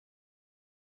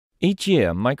Each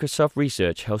year, Microsoft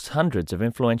Research hosts hundreds of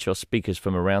influential speakers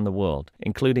from around the world,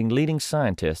 including leading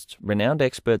scientists, renowned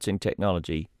experts in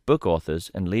technology, book authors,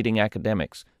 and leading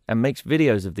academics, and makes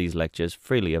videos of these lectures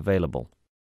freely available.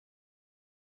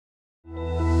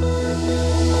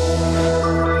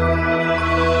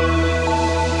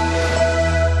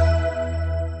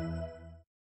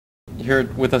 Here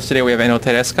with us today we have Enno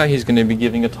Tereska. He's going to be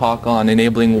giving a talk on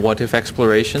enabling what-if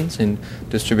explorations in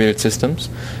distributed systems.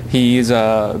 He's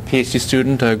a PhD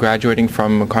student graduating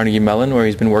from Carnegie Mellon, where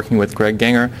he's been working with Greg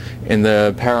Ganger in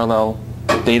the Parallel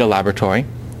Data Laboratory.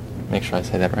 Make sure I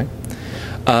say that right.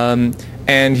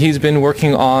 And he's been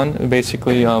working on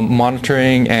basically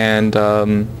monitoring and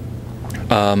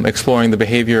exploring the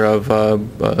behavior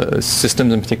of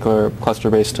systems, in particular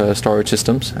cluster-based storage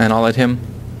systems. And I'll let him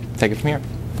take it from here.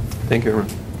 Thank you, everyone.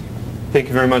 Thank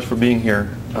you very much for being here.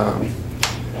 I'm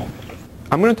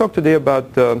going to talk today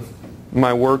about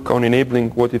my work on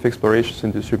enabling what-if explorations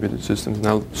in distributed systems, and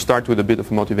I'll start with a bit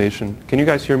of motivation. Can you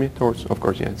guys hear me? Of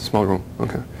course, yeah, it's a small room.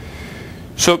 Okay.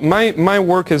 So my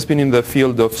work has been in the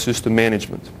field of system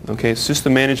management. Okay,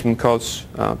 system management costs,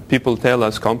 people tell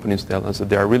us, companies tell us that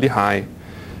they are really high.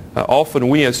 Often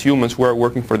we as humans, we're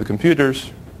working for the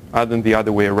computers rather than the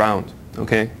other way around.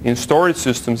 Okay, in storage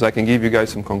systems, I can give you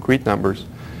guys some concrete numbers.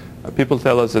 People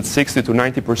tell us that 60 to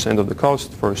 90% of the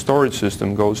cost for a storage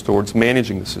system goes towards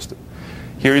managing the system.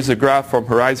 Here is a graph from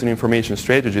Horizon Information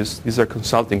Strategies. These are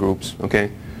consulting groups,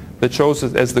 okay, that shows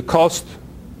that as the cost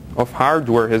of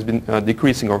hardware has been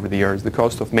decreasing over the years, the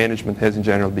cost of management has in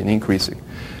general been increasing.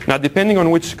 Now, depending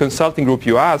on which consulting group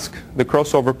you ask, the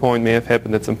crossover point may have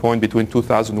happened at some point between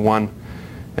 2001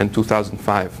 and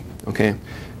 2005, okay.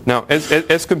 Now,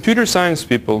 as computer science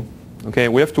people, okay,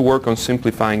 we have to work on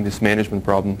simplifying these management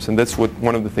problems, and that's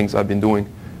one of the things I've been doing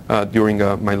during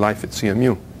my life at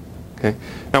CMU. Okay.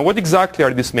 Now, what exactly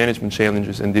are these management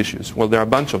challenges and issues? Well, there are a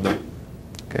bunch of them.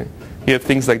 Okay. You have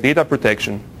things like data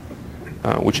protection,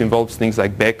 which involves things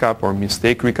like backup or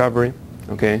mistake recovery.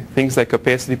 Okay. Things like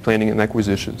capacity planning and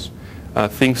acquisitions.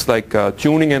 Things like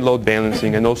tuning and load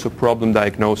balancing, and also problem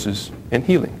diagnosis and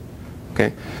healing.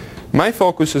 Okay. My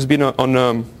focus has been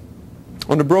on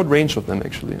a broad range of them,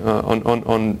 actually,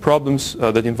 on problems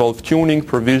that involve tuning,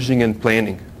 provisioning, and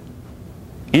planning.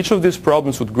 Each of these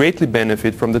problems would greatly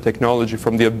benefit from the technology,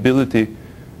 from the ability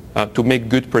to make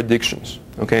good predictions.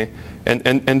 Okay?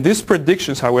 And these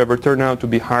predictions, however, turn out to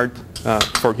be hard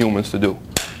for humans to do.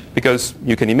 Because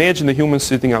you can imagine the human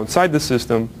sitting outside the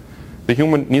system. The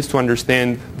human needs to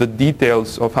understand the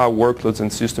details of how workloads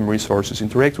and system resources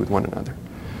interact with one another.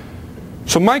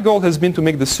 So my goal has been to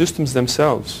make the systems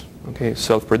themselves, okay,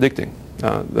 self-predicting.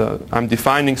 I'm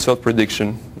defining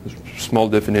self-prediction, small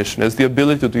definition, as the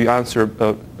ability to answer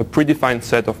a predefined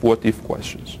set of what-if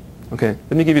questions. Okay,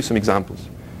 let me give you some examples.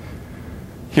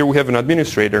 Here we have an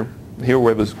administrator. Here we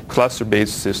have a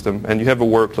cluster-based system, and you have a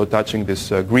workload touching this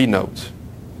green nodes.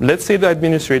 Let's say the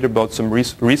administrator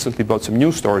recently bought some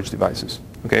new storage devices.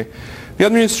 Okay, the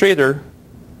administrator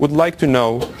would like to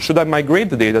know, should I migrate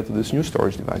the data to these new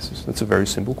storage devices? That's a very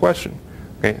simple question.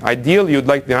 Okay? Ideally, you'd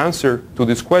like the answer to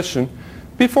this question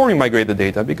before you migrate the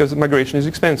data, because the migration is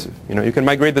expensive. You know, you can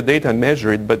migrate the data and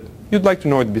measure it, but you'd like to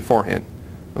know it beforehand.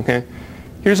 Okay?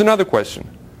 Here's another question.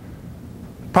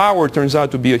 Power turns out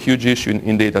to be a huge issue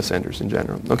in data centers in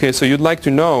general. Okay, so you'd like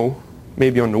to know,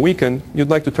 maybe on the weekend, you'd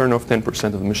like to turn off 10%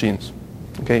 of the machines.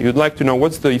 Okay? You'd like to know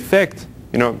what's the effect.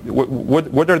 You know,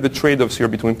 what are the trade-offs here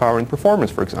between power and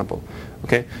performance, for example?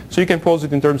 Okay, so you can pose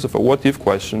it in terms of a what-if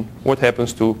question. What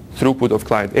happens to throughput of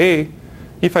client A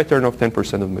if I turn off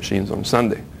 10% of the machines on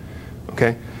Sunday?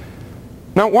 Okay.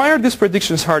 Now, why are these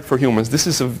predictions hard for humans? This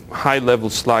is a high-level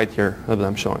slide here that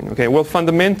I'm showing. Okay. Well,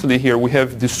 fundamentally here we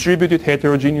have distributed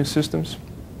heterogeneous systems.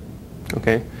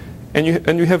 Okay, and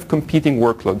you have competing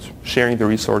workloads sharing the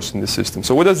resource in the system.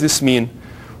 So what does this mean?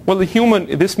 Well,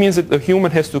 this means that the human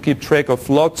has to keep track of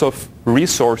lots of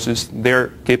resources, their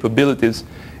capabilities,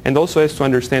 and also has to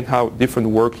understand how different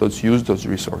workloads use those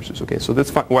resources. Okay, so that's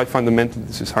why fundamentally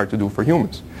this is hard to do for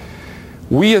humans.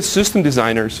 We as system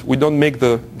designers, we don't make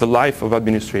the life of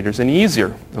administrators any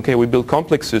easier. Okay, we build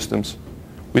complex systems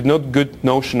with no good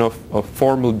notion of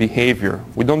formal behavior.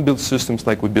 We don't build systems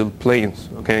like we build planes.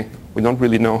 Okay, we don't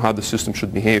really know how the system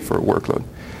should behave for a workload.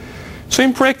 So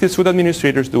in practice, what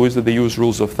administrators do is that they use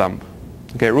rules of thumb.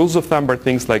 Okay, rules of thumb are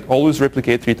things like always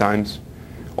replicate 3 times,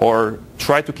 or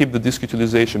try to keep the disk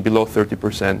utilization below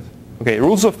 30%. Okay,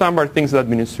 rules of thumb are things that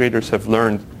administrators have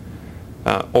learned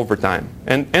over time,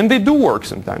 and they do work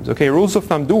sometimes. Okay, rules of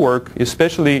thumb do work,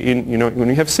 especially in when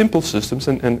you have simple systems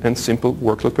and simple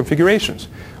workload configurations.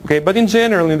 Okay, but in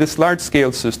general, in these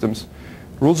large-scale systems,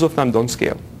 rules of thumb don't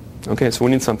scale. Okay, so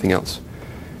we need something else.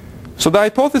 So the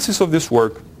hypothesis of this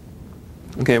work,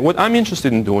 okay, what I'm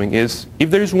interested in doing is, if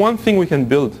there is one thing we can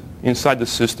build inside the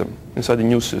system, inside the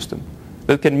new system,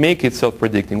 that can make it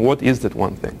self-predicting, what is that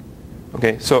one thing?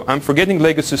 Okay, so I'm forgetting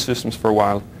legacy systems for a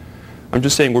while. I'm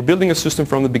just saying we're building a system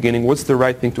from the beginning. What's the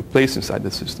right thing to place inside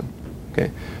the system?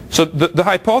 Okay, so the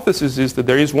hypothesis is that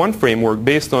there is one framework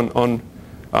based on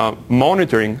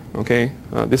monitoring. Okay,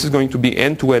 this is going to be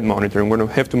end-to-end monitoring. We're going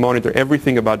to have to monitor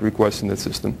everything about requests in the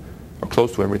system, or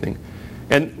close to everything.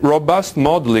 And robust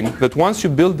modeling, that once you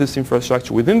build this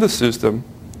infrastructure within the system,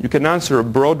 you can answer a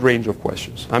broad range of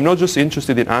questions. I'm not just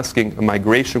interested in asking a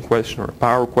migration question or a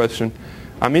power question.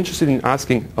 I'm interested in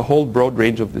asking a whole broad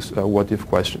range of these what-if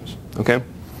questions. Okay?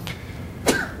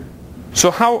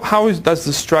 So does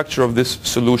the structure of this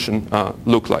solution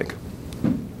look like?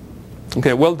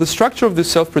 Okay, well, the structure of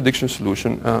this self-prediction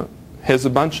solution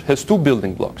has two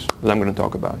building blocks that I'm going to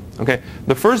talk about. Okay?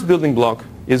 The first building block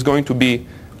is going to be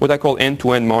what I call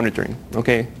end-to-end monitoring.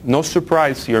 Okay? No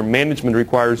surprise here, management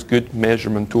requires good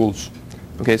measurement tools.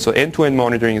 Okay, so end-to-end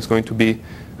monitoring is going to be,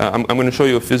 I'm going to show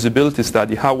you a feasibility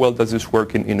study. How well does this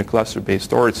work in a cluster-based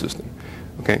storage system?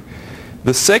 Okay?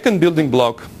 The second building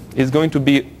block is going to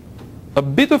be a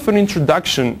bit of an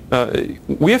introduction.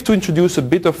 We have to introduce a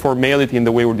bit of formality in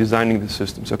the way we're designing the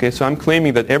systems. Okay, so I'm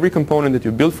claiming that every component that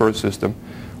you build for a system,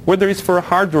 whether it's for a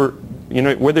hardware,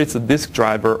 whether it's a disk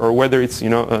driver or whether it's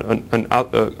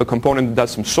a component that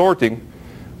does some sorting,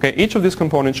 okay, each of these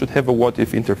components should have a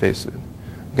what-if interface to it.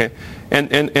 Okay,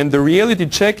 and the reality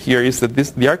check here is that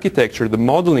the architecture, the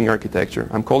modeling architecture,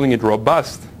 I'm calling it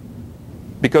robust,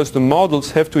 because the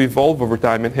models have to evolve over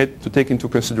time and have to take into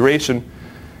consideration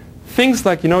things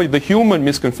like, the human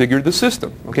misconfigured the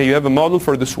system. Okay, you have a model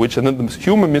for the switch, and then the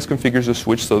human misconfigures the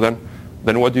switch, so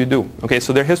then what do you do? Okay,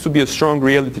 so there has to be a strong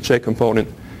reality check component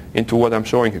into what I'm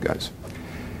showing you guys.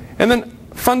 And then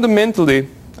fundamentally,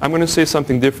 I'm going to say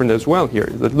something different as well here.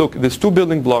 That look, these two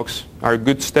building blocks are a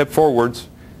good step forwards,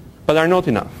 but are not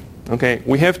enough. Okay,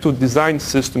 we have to design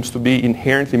systems to be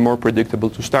inherently more predictable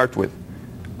to start with.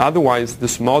 Otherwise,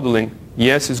 this modeling,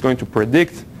 yes, is going to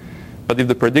predict, but if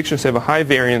the predictions have a high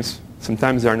variance,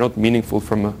 sometimes they are not meaningful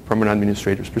from an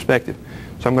administrator's perspective.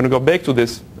 So I'm going to go back to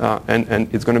this,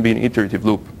 and it's going to be an iterative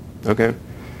loop. Okay?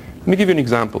 Let me give you an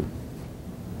example.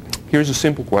 Here's a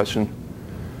simple question.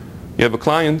 You have a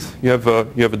client, you have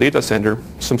a data center,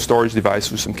 some storage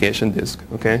device with some cache and disk.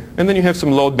 Okay? And then you have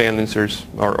some load balancers,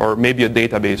 or maybe a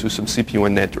database with some CPU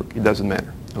and network. It doesn't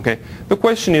matter. Okay? The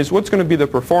question is, what's going to be the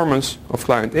performance of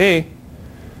client A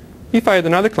if I had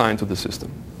another client of the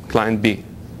system? Client B.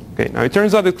 Okay, now it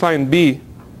turns out that client B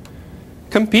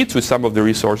competes with some of the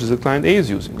resources that client A is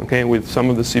using, okay, with some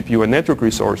of the CPU and network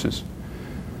resources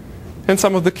and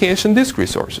some of the cache and disk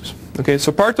resources. Okay,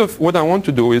 so part of what I want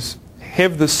to do is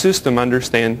have the system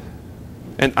understand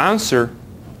and answer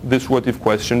this what-if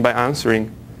question by answering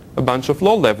a bunch of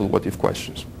low-level what-if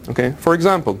questions. Okay, for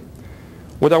example,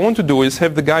 what I want to do is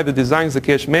have the guy that designs the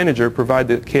cache manager provide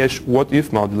the cache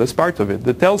what-if module as part of it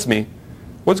that tells me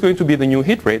what's going to be the new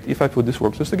hit rate if I put these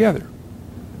workloads together.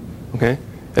 Okay?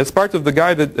 As part of the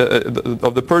guy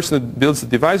of the person that builds the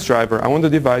device driver, I want the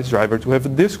device driver to have a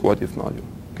disk what-if module.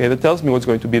 Okay? That tells me what's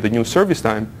going to be the new service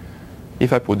time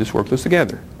if I put these workloads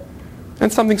together.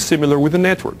 And something similar with the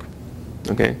network.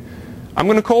 Okay? I'm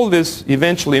going to call this,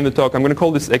 eventually in the talk, I'm going to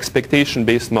call this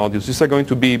expectation-based modules.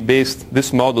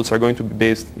 These models are going to be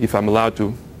based, if I'm allowed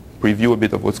to preview a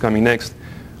bit of what's coming next,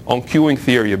 on queuing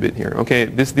theory a bit here. Okay,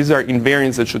 these are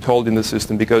invariants that should hold in the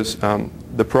system because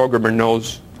the programmer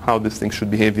knows how these things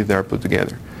should behave if they are put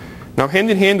together. Now,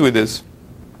 hand in hand with this,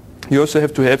 you also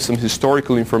have to have some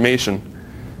historical information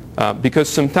because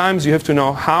sometimes you have to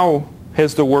know how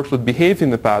has the workload behaved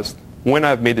in the past when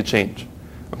I've made a change.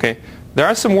 Okay, there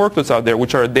are some workloads out there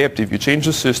which are adaptive. You change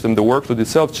the system, the workload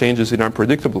itself changes in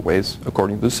unpredictable ways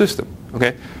according to the system.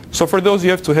 Okay, so for those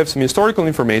you have to have some historical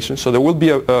information. So there will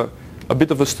be a bit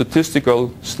of a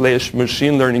statistical /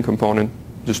 machine learning component,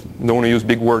 just don't want to use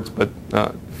big words, but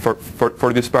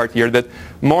for this part here, that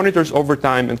monitors over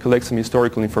time and collects some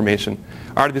historical information.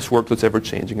 Are these workloads ever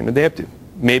changing and adaptive?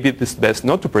 Maybe it's best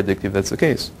not to predict if that's the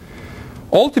case.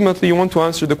 Ultimately, you want to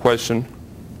answer the question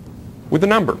with a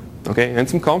number, okay, and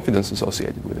some confidence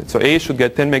associated with it. So A should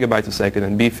get 10 megabytes a second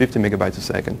and B 50 megabytes a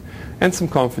second, and some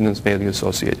confidence value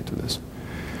associated to this.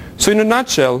 So in a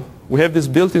nutshell, we have this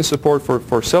built-in support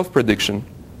for self-prediction,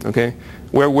 okay,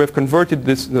 where we have converted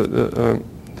this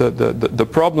the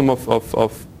problem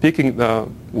of picking the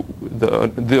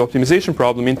optimization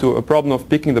problem into a problem of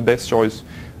picking the best choice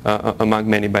among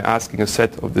many by asking a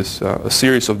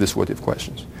series of these what-if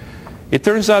questions. It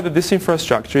turns out that this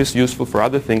infrastructure is useful for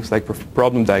other things like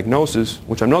problem diagnosis,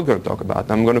 which I'm not going to talk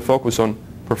about. I'm going to focus on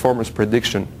performance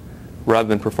prediction rather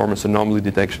than performance anomaly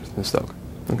detection in stock.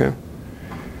 Okay?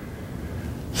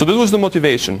 So this was the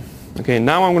motivation. Okay,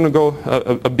 now I'm going to go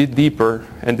a bit deeper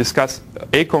and discuss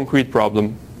a concrete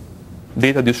problem,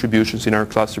 data distributions in our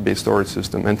cluster-based storage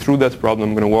system. And through that problem,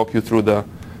 I'm going to walk you through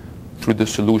the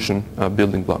solution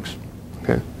building blocks.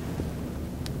 Okay?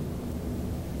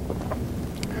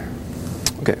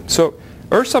 Okay, so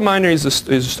Ursa Minor is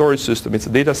a storage system. It's a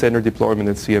data center deployment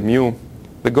at CMU.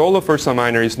 The goal of Ursa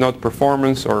Minor is not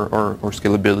performance or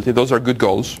scalability. Those are good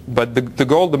goals. But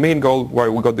the main goal why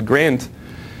we got the grant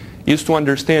is to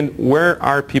understand where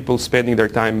are people spending their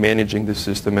time managing this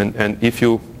system. And if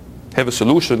you have a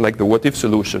solution like the what-if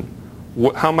solution,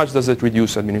 how much does it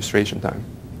reduce administration time?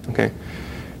 Okay.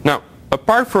 Now,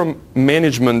 apart from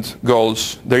management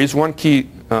goals, there is one key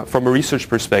from a research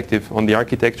perspective on the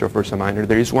architecture of Ursa Minor,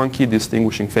 there is one key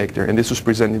distinguishing factor, and this was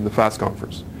presented in the FAST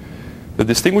conference. The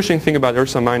distinguishing thing about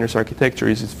Ursa Minor's architecture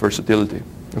is its versatility.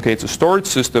 Okay, it's a storage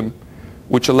system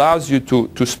which allows you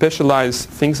to specialize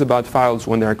things about files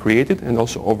when they are created and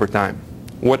also over time.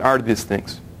 What are these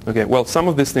things? Okay, well, some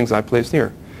of these things I placed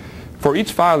here. For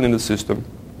each file in the system,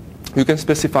 you can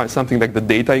specify something like the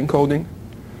data encoding,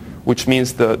 which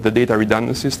means the data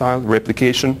redundancy style,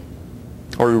 replication,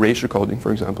 or erasure coding,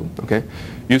 for example. Okay,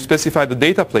 you specify the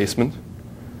data placement.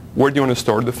 Where do you want to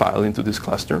store the file into this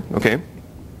cluster? Okay,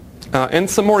 and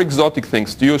some more exotic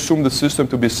things. Do you assume the system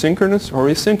to be synchronous or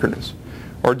asynchronous,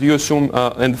 or do you assume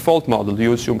in the fault model? Do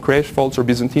you assume crash faults or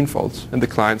Byzantine faults in the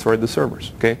clients or at the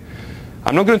servers? Okay,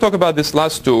 I'm not going to talk about this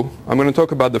last two. I'm going to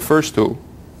talk about the first two,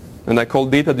 and I call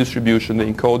data distribution the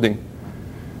encoding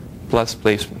plus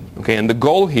placement. Okay, and the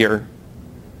goal here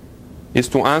is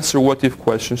to answer what-if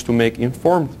questions to make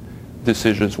informed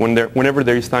decisions whenever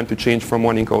there is time to change from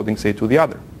one encoding, say, to the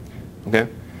other. Okay?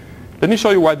 Let me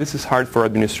show you why this is hard for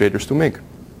administrators to make.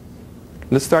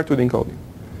 Let's start with encoding.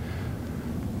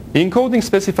 Encoding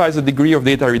specifies a degree of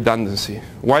data redundancy.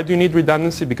 Why do you need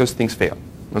redundancy? Because things fail.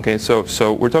 Okay,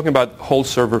 so we're talking about whole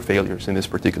server failures in this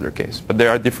particular case, but there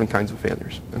are different kinds of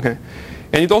failures. Okay?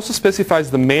 And it also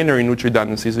specifies the manner in which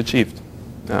redundancy is achieved.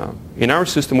 In our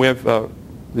system, we have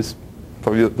this,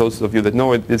 for those of you that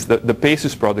know it, is the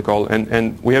PACES protocol,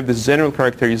 and we have this general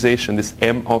characterization, this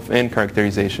M of N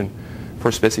characterization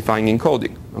for specifying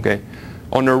encoding. Okay?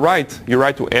 On the write, you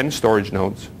write to N storage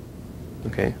nodes.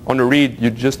 Okay? On the read,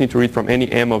 you just need to read from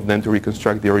any M of them to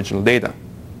reconstruct the original data.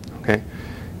 Okay?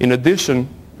 In addition,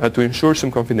 to ensure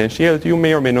some confidentiality, you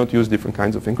may or may not use different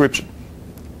kinds of encryption.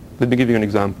 Let me give you an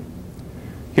example.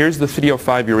 Here's the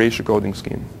 305 erasure coding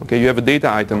scheme. Okay, you have a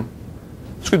data item.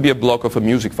 This could be a block of a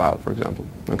music file, for example.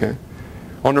 Okay,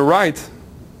 on the write,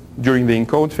 during the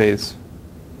encode phase,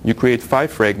 you create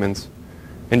 5 fragments,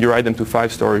 and you write them to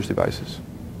 5 storage devices.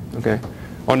 Okay,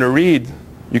 on the read,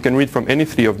 you can read from any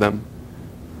 3 of them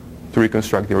to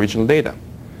reconstruct the original data.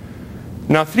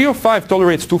 Now, 305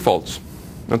 tolerates 2 faults.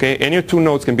 Okay, and your 2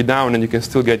 nodes can be down, and you can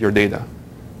still get your data.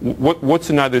 What's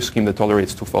another scheme that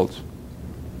tolerates 2 faults?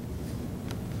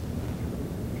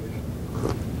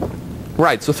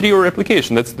 Right, so 3-way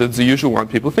replication, that's the usual one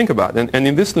people think about. And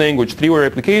in this language, 3-way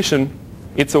replication,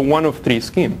 it's a 1 of 3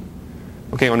 scheme.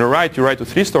 Okay, on the write, you write to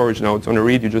 3 storage nodes. On the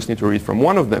read, you just need to read from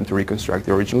one of them to reconstruct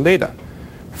the original data.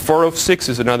 4 of 6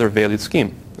 is another valid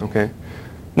scheme. Okay.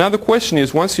 Now the question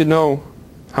is, once you know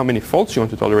how many faults you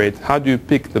want to tolerate, how do you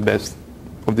pick the best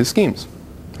of these schemes?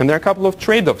 And there are a couple of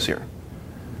trade-offs here.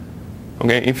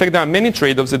 Okay, in fact, there are many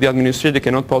trade-offs that the administrator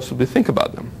cannot possibly think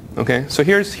about them. Okay, so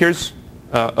here's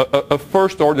a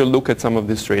first-order look at some of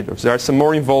these trade-offs. There are some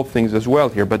more involved things as well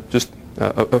here, but just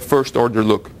a first-order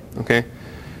look. Okay,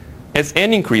 as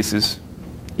N increases,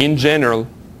 in general,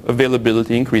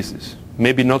 availability increases.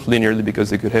 Maybe not linearly because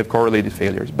they could have correlated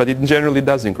failures, but it generally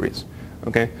does increase.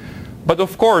 Okay, but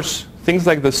of course, things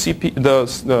like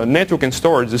the network and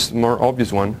storage, this is the more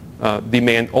obvious one,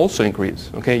 demand also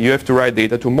increase. Okay, you have to write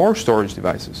data to more storage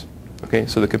devices. Okay,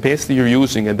 so the capacity you're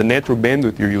using and the network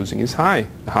bandwidth you're using is high.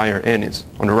 The higher N is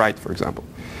on the right, for example.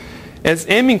 As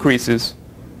M increases,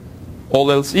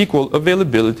 all else equal,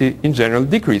 availability in general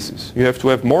decreases. You have to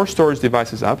have more storage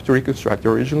devices up to reconstruct the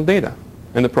original data,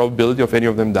 and the probability of any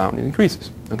of them down increases.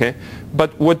 Okay,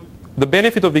 but what the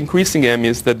benefit of increasing M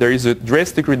is that there is a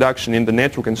drastic reduction in the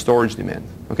network and storage demand.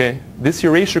 Okay, these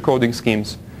erasure coding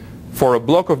schemes, for a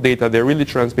block of data, they really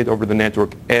transmit over the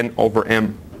network N over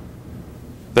M.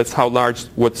 That's how large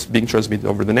what's being transmitted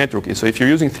over the network is. So if you're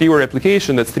using 3-way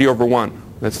replication, that's 3 over 1.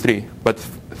 That's 3. But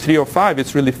 305,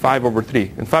 it's really 5 over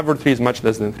 3. And 5 over 3 is much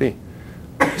less than 3.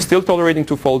 Still tolerating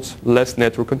 2 faults, less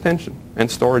network contention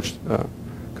and storage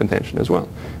contention as well.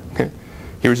 Okay?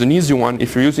 Here's an easy one.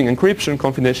 If you're using encryption,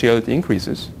 confidentiality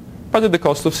increases, but at the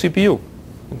cost of CPU.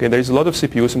 Okay? There's a lot of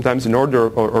CPU, sometimes in order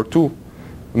or two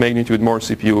magnitude more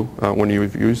CPU when you're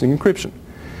using encryption.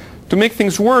 To make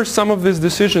things worse, some of these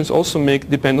decisions also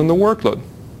depend on the workload.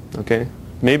 Okay?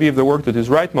 Maybe if the workload is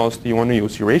rightmost, you want to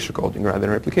use erasure coding rather than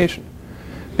replication.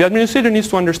 The administrator needs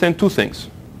to understand two things.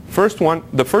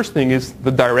 The first thing is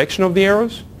the direction of the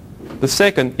arrows. The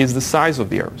second is the size of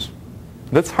the arrows.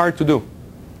 That's hard to do.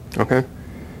 Okay?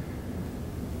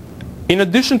 In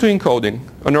addition to encoding,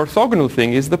 an orthogonal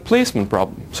thing is the placement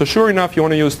problem. So sure enough, you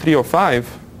want to use 3 or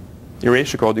 5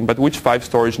 erasure coding, but which 5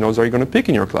 storage nodes are you going to pick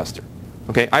in your cluster?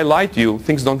 Okay? I lied to you.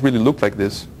 Things don't really look like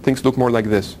this. Things look more like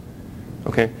this.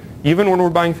 Okay? Even when we're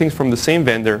buying things from the same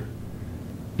vendor,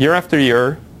 year after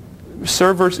year,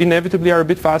 servers inevitably are a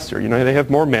bit faster. You know, they have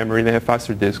more memory, they have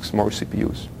faster disks, more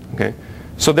CPUs. Okay?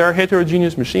 So there are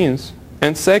heterogeneous machines.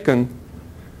 And second,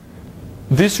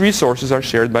 these resources are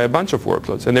shared by a bunch of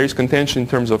workloads. And there is contention in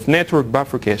terms of network,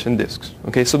 buffer cache, and disks.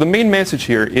 Okay? So the main message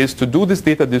here is to do this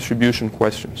data distribution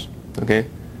questions. Okay?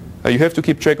 You have to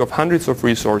keep track of hundreds of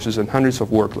resources and hundreds of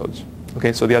workloads.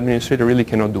 Okay? So the administrator really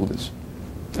cannot do this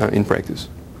in practice.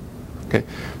 Okay.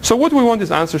 So what we want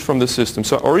is answers from the system.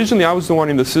 So originally I was the one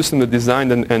in the system that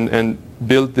designed and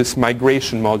built this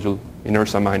migration module in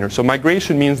Ursa Minor. So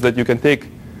migration means that you can take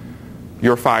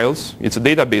your files, it's a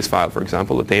database file for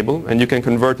example, a table, and you can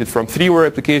convert it from 3-word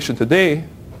application today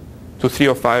to 3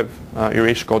 or 5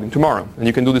 erasure coding tomorrow. And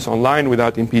you can do this online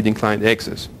without impeding client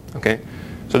access. Okay.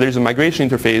 So there's a migration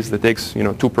interface that takes 2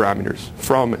 parameters,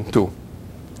 from and to.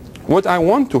 What I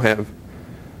want to have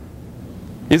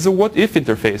is a what-if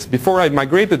interface. Before I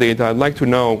migrate the data, I'd like to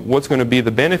know what's going to be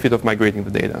the benefit of migrating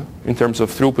the data in terms of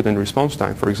throughput and response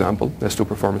time, for example, as 2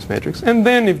 performance metrics. And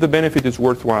then if the benefit is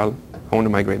worthwhile, I want to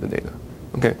migrate the data.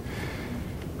 Okay.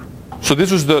 So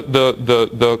this is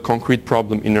the concrete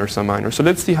problem in Ursa Minor. So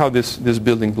let's see how these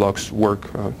building blocks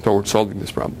work towards solving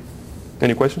this problem.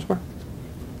 Any questions, Mark?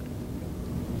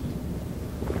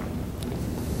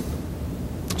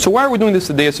 So why are we doing this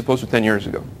today as opposed to 10 years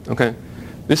ago? Okay.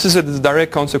 This is a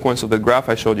direct consequence of the graph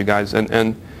I showed you guys,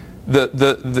 and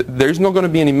there's not going to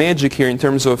be any magic here in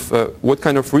terms of what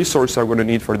kind of resources are we going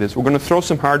to need for this. We're going to throw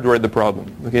some hardware at the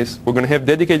problem. Okay? So we're going to have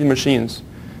dedicated machines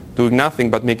doing nothing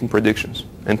but making predictions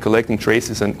and collecting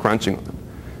traces and crunching on them.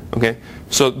 Okay?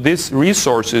 So these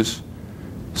resources,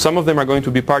 some of them are going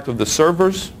to be part of the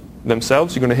servers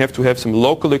themselves. You're going to have some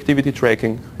local activity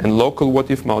tracking and local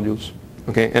what-if modules.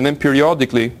 Okay? And then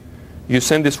periodically, you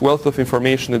send this wealth of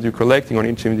information that you're collecting on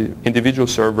each individual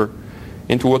server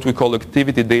into what we call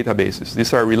activity databases.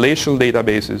 These are relational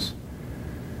databases.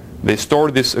 They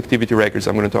store these activity records.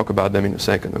 I'm going to talk about them in a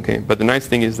second. Okay? But the nice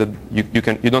thing is that you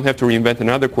don't have to reinvent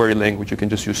another query language. You can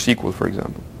just use SQL, for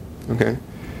example. Okay?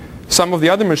 Some of the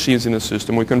other machines in the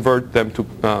system, we convert them to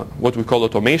what we call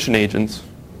automation agents.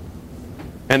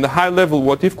 And the high-level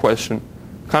what-if question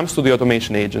comes to the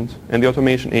automation agent, and the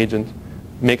automation agent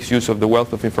makes use of the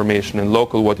wealth of information and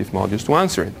local what-if modules to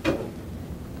answer it.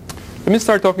 Let me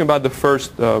start talking about the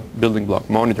first building block,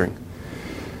 monitoring.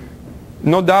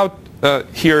 No doubt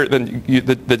here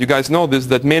that you guys know this,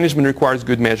 that management requires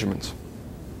good measurements.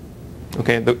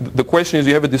 Okay, the question is,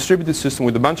 you have a distributed system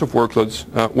with a bunch of workloads.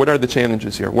 What are the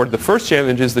challenges here? Well, the first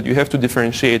challenge is that you have to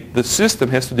differentiate, the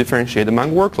system has to differentiate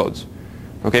among workloads.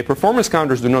 Okay, performance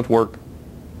counters do not work.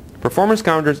 Performance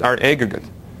counters are aggregate.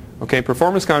 Okay,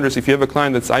 performance counters, if you have a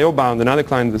client that's I/O bound, another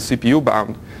client that's CPU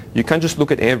bound, you can't just look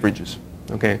at averages.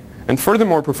 Okay, and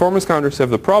furthermore, performance counters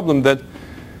have the problem that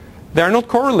they are not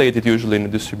correlated usually in a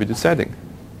distributed setting.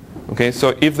 Okay,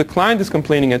 so if the client is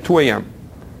complaining at 2 a.m.,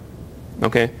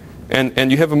 okay,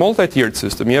 and you have a multi-tiered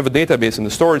system, you have a database and a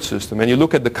storage system, and you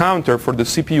look at the counter for the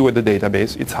CPU at the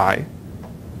database, it's high.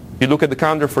 You look at the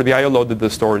counter for the I/O load at the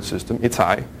storage system, it's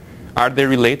high. Are they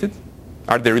related?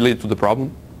 Are they related to the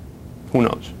problem? Who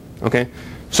knows? Okay,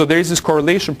 so there is this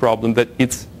correlation problem that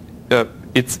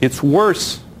it's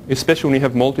worse, especially when you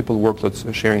have multiple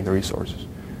workloads sharing the resources.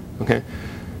 Okay,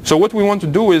 so what we want to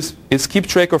do is keep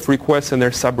track of requests and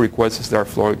their sub-requests as they are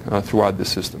flowing throughout the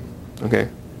system. Okay,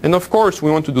 and of course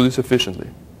we want to do this efficiently.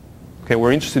 Okay,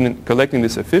 we're interested in collecting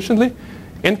this efficiently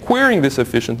and querying this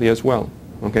efficiently as well.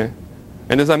 Okay,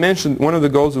 and as I mentioned, one of the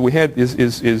goals that we had is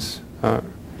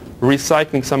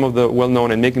recycling some of the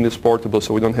well-known and making this portable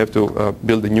so we don't have to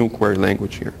build a new query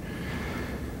language here.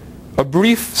 A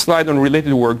brief slide on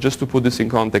related work, just to put this in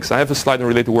context. I have a slide on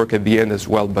related work at the end as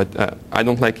well, but I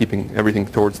don't like keeping everything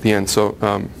towards the end. So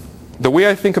the way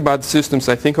I think about systems,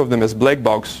 I think of them as black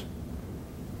box,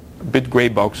 a bit gray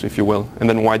box, if you will, and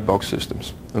then white box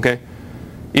systems. Okay?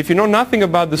 If you know nothing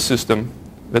about the system,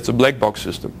 That's a black box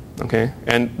system. Okay?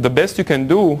 And the best you can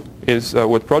do is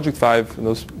what Project 5,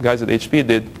 those guys at HP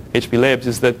did, HP Labs,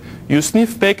 is that you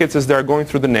sniff packets as they are going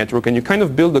through the network, and you kind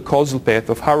of build a causal path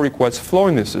of how requests flow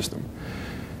in the system.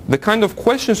 The kind of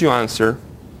questions you answer,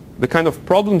 the kind of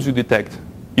problems you detect,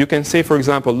 you can say, for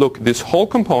example, look, this whole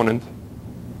component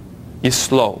is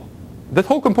slow. That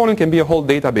whole component can be a whole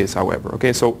database, however.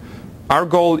 Okay? So our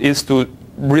goal is to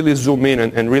really zoom in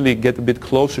and really get a bit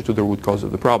closer to the root cause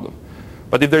of the problem.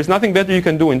 But if there's nothing better you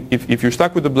can do, and if you're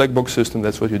stuck with the black box system,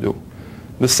 that's what you do.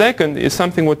 The second is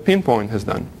something what Pinpoint has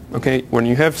done. Okay? When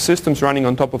you have systems running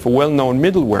on top of a well-known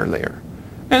middleware layer.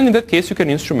 And in that case, you can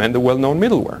instrument the well-known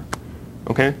middleware.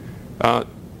 Okay? A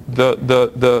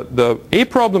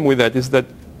problem with that is that,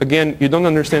 again, you don't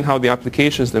understand how the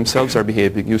applications themselves are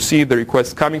behaving. You see the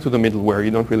requests coming to the middleware.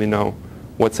 You don't really know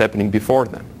what's happening before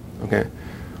then. Okay?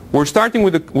 We're starting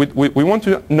with, we want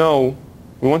to know,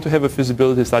 we want to have a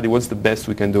feasibility study, what's the best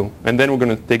we can do. And then we're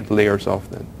going to take the layers off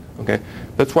then. Okay?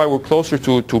 That's why we're closer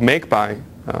to MakePy,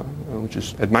 which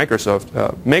is at Microsoft.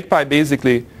 MakePy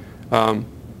basically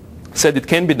said it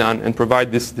can be done and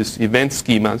provide this event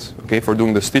schemas, okay, for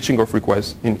doing the stitching of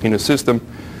requests in a system.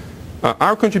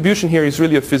 Our contribution here is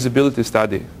really a feasibility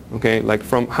study. Okay? Like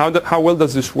from how well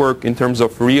does this work in terms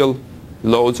of real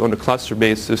loads on a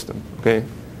cluster-based system. Okay?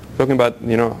 Talking about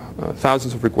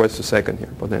thousands of requests a second here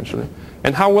potentially,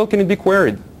 and how well can it be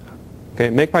queried? Okay,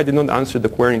 MakePy did not answer the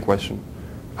querying question.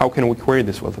 How can we query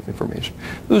this wealth of information?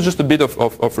 This is just a bit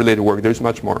of related work. There's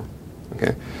much more.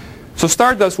 Okay, so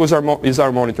Stardust is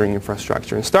our monitoring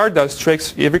infrastructure, and Stardust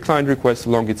tracks every client request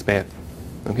along its path.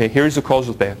 Okay, here is the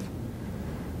causal path.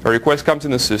 A request comes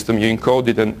in the system, you encode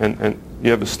it, and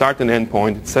you have a start and end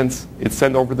point. It's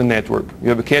sent over the network. You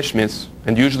have a cache miss,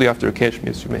 and usually after a cache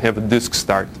miss, you may have a disk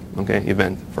start, okay,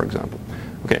 event, for example.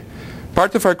 Okay.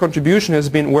 Part of our contribution has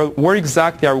been, well, where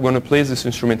exactly are we going to place these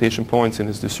instrumentation points in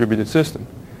this distributed system?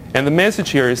 And the message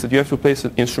here is that you have to place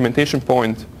an instrumentation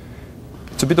point.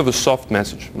 It's a bit of a soft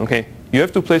message, okay? You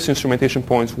have to place instrumentation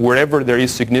points wherever there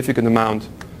is significant amount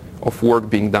of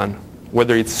work being done,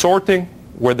 whether it's sorting,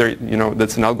 whether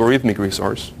that's an algorithmic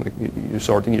resource, like you're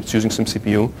sorting, it's using some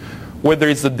CPU, whether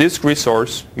it's the disk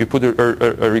resource, you put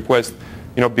a request,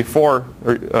 before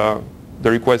the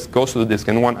request goes to the disk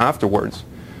and one afterwards,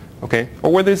 okay,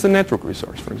 or whether it's the network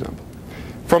resource, for example.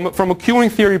 From a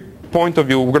queuing theory point of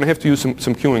view, we're going to have to use some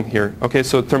queuing here. Okay,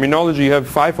 so terminology, you have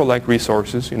FIFO-like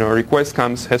resources. A request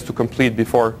has to complete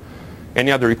before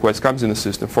any other request comes in the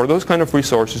system. For those kind of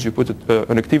resources, you put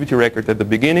an activity record at the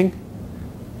beginning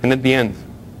and at the end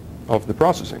of the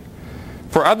processing.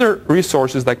 For other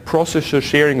resources like processor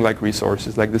sharing like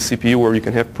resources, like the CPU where you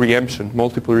can have preemption,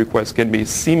 multiple requests can be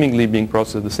seemingly being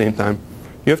processed at the same time,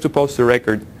 you have to post a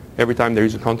record every time there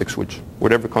is a context switch,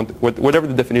 whatever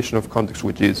the definition of context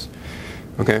switch is,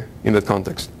 okay, in that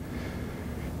context.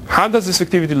 How does this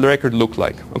activity record look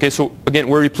like? Okay, so again,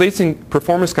 we're replacing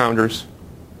performance counters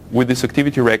with these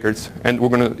activity records, and we're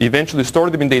going to eventually store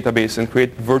them in database and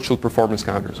create virtual performance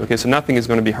counters. Okay, so nothing is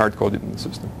going to be hard-coded in the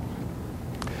system.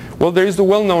 Well, there is the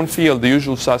well-known field, the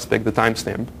usual suspect, the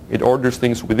timestamp. It orders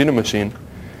things within a machine.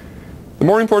 The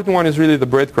more important one is really the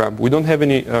breadcrumb. We don't have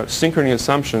any synchrony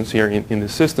assumptions here in the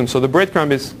system, so the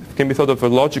breadcrumb can be thought of a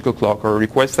logical clock or a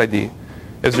request ID.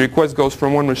 As the request goes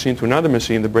from one machine to another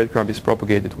machine, the breadcrumb is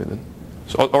propagated with it.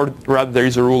 So, or rather, there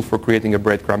is a rule for creating a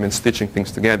breadcrumb and stitching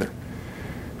things together.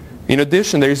 In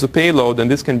addition, there is a payload,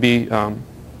 and this can be,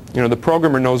 the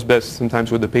programmer knows best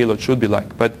sometimes what the payload should be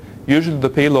like, but usually the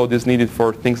payload is needed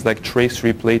for things like trace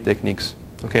replay techniques.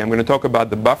 Okay, I'm going to talk about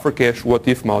the buffer cache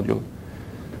what-if module,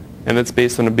 and that's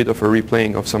based on a bit of a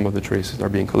replaying of some of the traces that are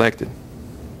being collected.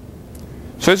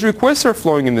 So as requests are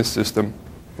flowing in this system,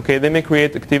 okay, they may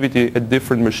create activity at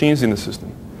different machines in the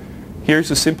system.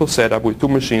 Here's a simple setup with two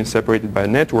machines separated by a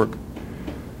network.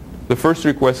 The first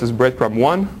request is breadcrumb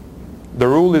 1. The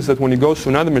rule is that when it goes to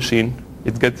another machine,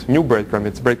 it gets new breadcrumb.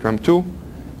 It's breadcrumb 2.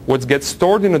 What gets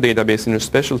stored in a database in a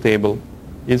special table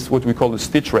is what we call the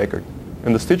stitch record.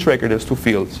 And the stitch record has two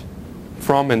fields,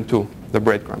 from and to the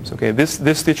breadcrumbs. Okay,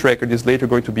 this stitch record is later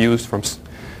going to be used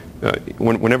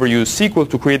whenever you use SQL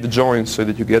to create the joins so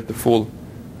that you get the full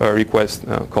request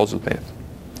causal path.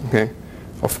 Okay,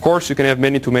 of course you can have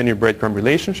many-to-many breadcrumb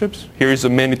relationships. Here is a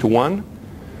many-to-one.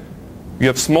 You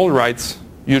have small writes.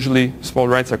 Usually small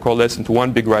writes are coalesced into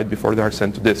one big write before they are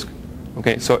sent to disk.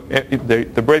 Okay, so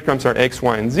the breadcrumbs are X,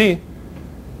 Y, and Z,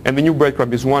 and the new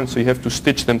breadcrumb is 1, so you have to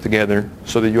stitch them together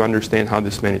so that you understand how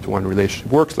this many-to-one relationship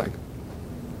works like.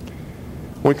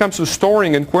 When it comes to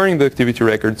storing and querying the activity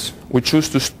records, we choose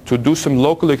to do some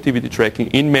local activity tracking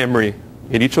in memory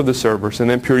at each of the servers, and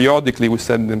then periodically we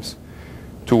send them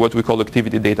to what we call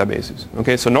activity databases.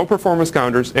 Okay, so no performance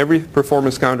counters. Every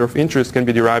performance counter of interest can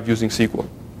be derived using SQL.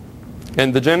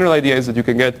 And the general idea is that you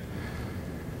can get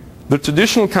the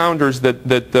traditional counters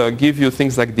that give you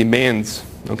things like demands,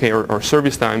 okay, or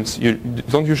service times. You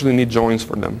don't usually need joins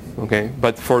for them. Okay,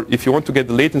 but if you want to get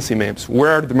the latency maps,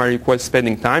 where are my requests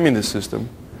spending time in the system,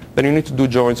 then you need to do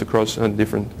joins across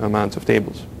different amounts of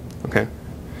tables. Okay.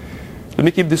 Let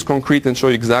me keep this concrete and show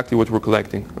you exactly what we're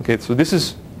collecting. Okay, so this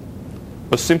is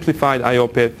a simplified I/O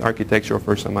path architecture of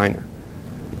Ursa Minor.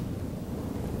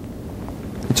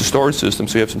 It's a storage system,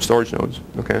 so you have some storage nodes.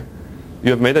 Okay,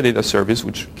 you have metadata service,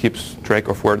 which keeps track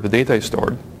of where the data is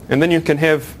stored, and then you can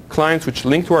have clients which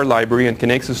link to our library and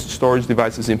can access storage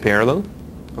devices in parallel.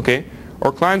 Okay,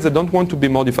 or clients that don't want to be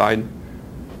modified.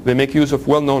 They make use of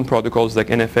well-known protocols like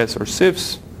NFS or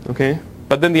CIFS. Okay.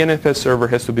 But then the NFS server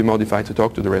has to be modified to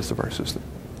talk to the rest of our system.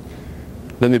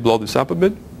 Then we blow this up a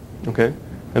bit, okay?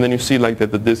 And then you see like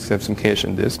that the disks have some cache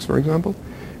in disks, for example.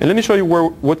 And let me show you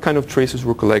what kind of traces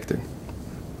we're collecting.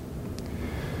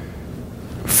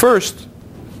 First,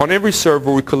 on every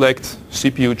server we collect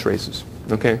CPU traces,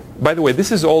 okay? By the way,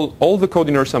 this is all the code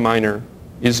in Ursa Minor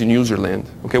is in user land,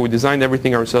 okay? We designed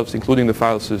everything ourselves, including the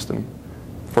file system,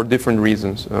 for different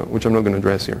reasons, which I'm not going to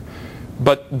address here.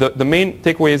 But the main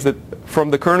takeaway is that from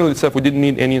the kernel itself, we didn't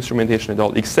need any instrumentation at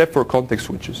all, except for context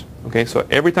switches. Okay, so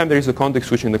every time there is a context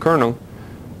switch in the kernel,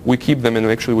 we keep them and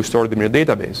actually we store them in a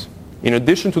database. In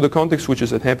addition to the context switches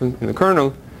that happen in the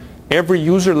kernel, every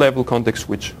user-level context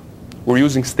switch, we're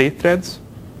using state threads,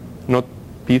 not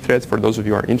P threads for those of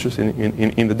you who are interested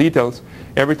in the details.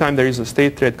 Every time there is a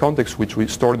state thread context switch, we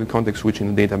store the context switch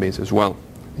in the database as well.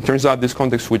 It turns out these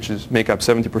context switches make up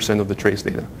 70% of the trace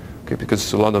data, okay, because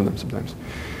it's a lot of them sometimes.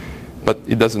 But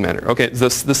it doesn't matter. Okay, the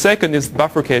second is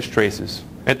buffer cache traces.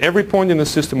 At every point in the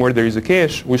system where there is a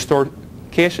cache, we store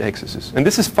cache accesses. And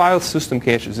this is file system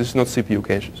caches. This is not CPU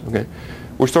caches. Okay,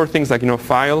 we store things like,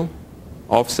 file,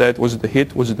 offset, was it the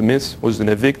hit, was it the miss, was it an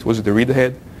evict, was it the read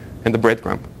ahead, and the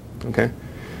breadcrumb. Okay,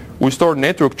 we store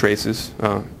network traces,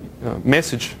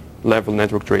 message level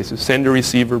network traces, sender,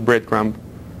 receiver, breadcrumb,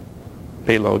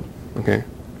 payload, okay,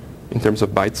 in terms of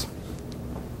bytes.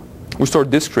 We store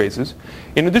disk traces.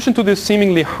 In addition to these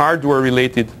seemingly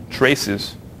hardware-related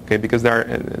traces, okay, because they are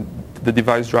the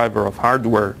device driver of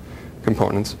hardware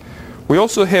components, we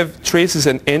also have traces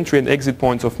and entry and exit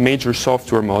points of major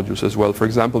software modules as well. For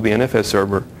example, the NFS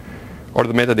server, or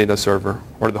the metadata server,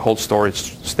 or the whole storage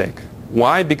stack.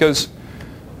 Why? Because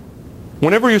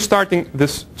whenever you're starting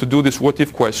to do this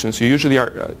what-if questions, you usually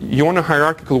you want a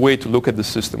hierarchical way to look at the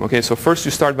system. Okay, so first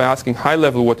you start by asking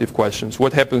high-level what-if questions.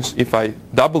 What happens if I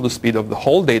double the speed of the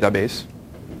whole database?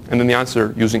 And then the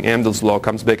answer using Amdahl's law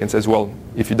comes back and says, well,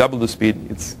 if you double the speed,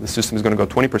 the system is going to go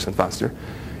 20% faster.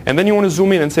 And then you want to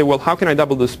zoom in and say, well, how can I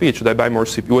double the speed? Should I buy more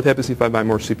CPU? What happens if I buy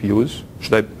more CPUs?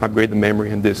 Should I upgrade the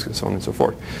memory and disk and so on and so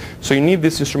forth? So you need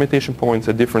these instrumentation points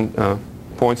at different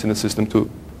points in the system to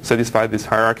satisfy this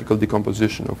hierarchical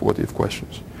decomposition of what-if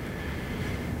questions.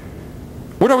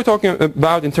 What are we talking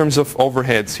about in terms of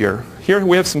overheads here? Here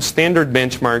we have some standard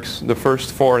benchmarks, the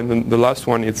first four, and then the last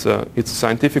one, it's a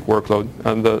scientific workload.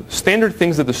 And the standard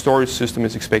things that the storage system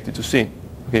is expected to see.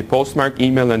 Okay, postmark,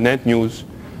 email, and net news.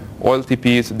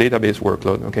 OLTP is a database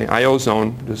workload. Okay, IO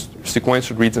zone, just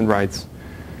sequential reads and writes.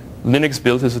 Linux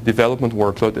build is a development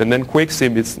workload, and then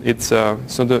QuakeSim, its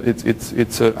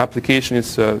application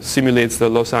simulates the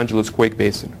Los Angeles quake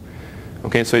basin.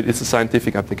 Okay, so it's a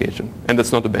scientific application, and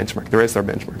that's not a benchmark. The rest are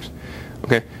benchmarks.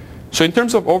 Okay, so in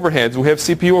terms of overheads, we have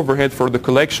CPU overhead for the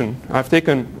collection. I've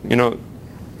taken,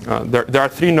 there are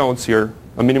 3 nodes here,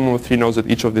 a minimum of 3 nodes that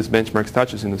each of these benchmarks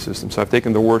touches in the system. So I've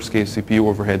taken the worst case CPU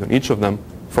overhead on each of them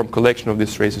from collection of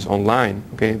these traces online.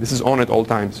 Okay, this is on at all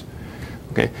times.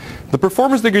 Okay, the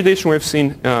performance degradation we have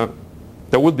seen,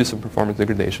 there would be some performance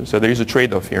degradation, so there is a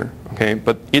trade-off here. Okay,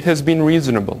 but it has been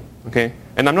reasonable. Okay,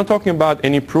 and I'm not talking about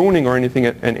any pruning or anything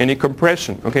and any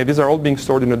compression. Okay, these are all being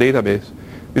stored in a database.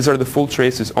 These are the full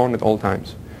traces on at all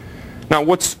times. Now,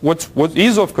 what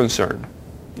is of concern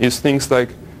is things like,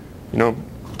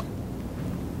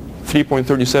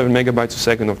 3.37 megabytes a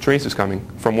second of traces coming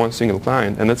from one single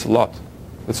client, and that's a lot.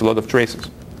 That's a lot of traces.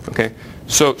 Okay,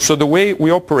 so the way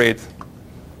we operate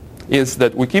is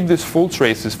that we keep these full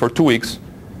traces for 2 weeks,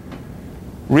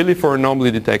 really for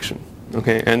anomaly detection.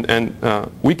 Okay, and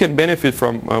we can benefit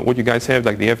from what you guys have,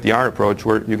 like the FDR approach,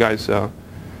 where you guys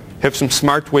have some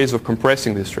smart ways of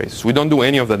compressing these traces. We don't do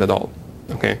any of that at all.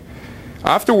 Okay.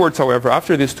 Afterwards, however,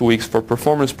 after these 2 weeks for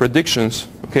performance predictions,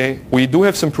 okay, we do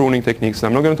have some pruning techniques.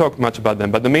 I'm not going to talk much about them,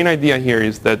 but the main idea here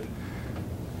is that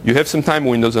You have some time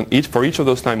windows, and for each of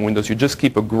those time windows, you just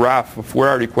keep a graph of where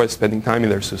are requests spending time in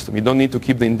their system. You don't need to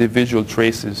keep the individual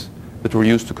traces that were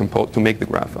used to make the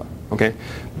graph up. Okay,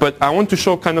 but I want to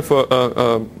show kind of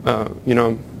a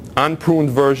unpruned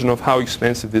version of how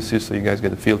expensive this is, so you guys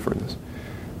get a feel for this.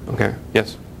 Okay.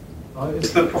 Yes.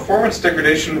 Is the performance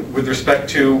degradation with respect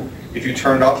to if you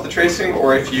turned off the tracing,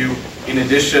 or if you, in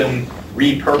addition,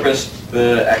 repurposed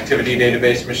the activity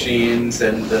database machines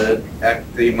and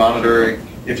the monitoring?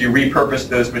 If you repurpose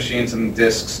those machines and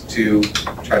disks to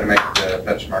try to make the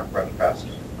benchmark run faster?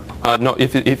 No,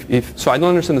 so I don't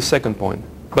understand the second point.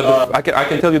 But I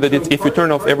can tell you that if you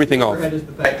turn off everything off. The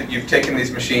fact that you've taken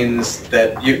these machines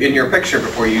that you, in your picture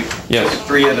before, you yes. took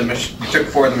 3 of the you took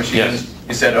 4 of the machines. Yes.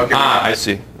 You said, okay. I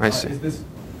see.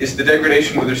 Is the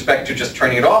degradation with respect to just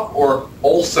turning it off, or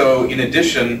also in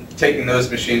addition taking those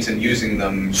machines and using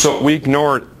them? So we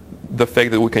ignore the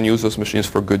fact that we can use those machines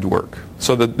for good work.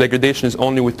 So the degradation is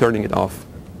only with turning it off.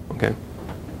 Okay.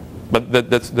 But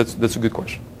that's a good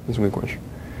question. That's a good question.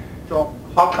 So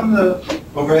how come the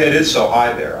overhead is so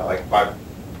high there? Like 5?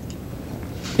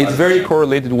 It's very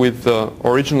correlated with the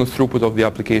original throughput of the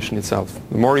application itself.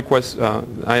 The more requests,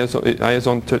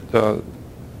 ISON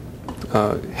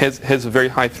has a very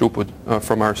high throughput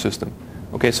from our system.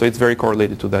 Okay, so it's very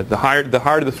correlated to that. The higher the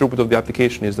throughput of the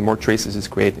application is, the more traces it's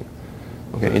creating.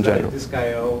 Okay, so in general. Disk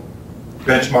I/O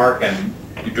benchmark, and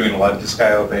you're doing a lot of disk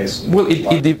I/O based. Well,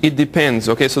 it depends.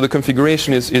 Okay, so the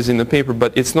configuration is in the paper,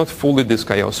 but it's not fully disk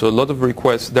I/O. So a lot of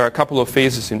requests. There are a couple of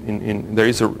phases. There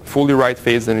is a fully write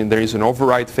phase, then there is an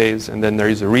overwrite phase, and then there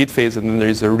is a read phase, and then there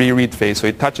is a reread phase. So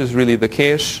it touches really the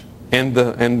cache and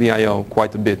the I/O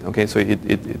quite a bit. Okay, so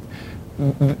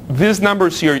these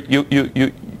numbers here,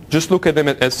 you just look at them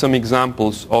as some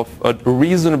examples of a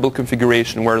reasonable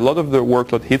configuration where a lot of the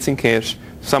workload hits in cache,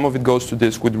 some of it goes to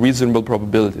disk with reasonable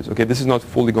probabilities. Okay, this is not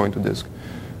fully going to disk.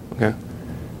 Okay,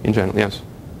 in general, yes.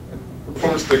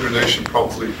 Performance degradation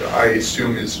probably, I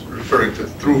assume, is referring to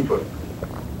throughput.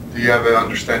 Do you have an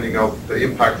understanding of the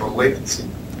impact on latency?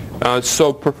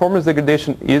 So performance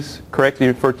degradation is correctly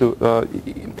referred to.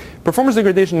 Performance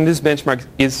degradation in this benchmark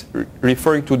is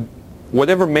referring to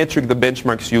whatever metric the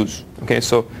benchmarks use. Okay,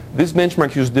 so these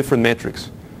benchmarks use different metrics.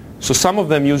 So some of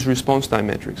them use response time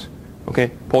metrics.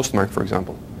 Okay, Postmark, for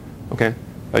example. Okay,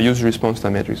 use response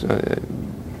time metrics.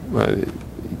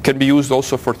 Can be used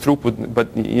also for throughput, but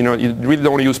you really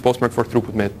don't want to use Postmark for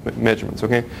throughput measurements.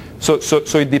 Okay, so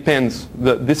it depends.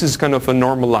 This is kind of a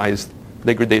normalized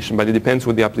degradation, but it depends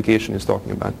what the application is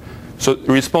talking about. So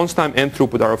response time and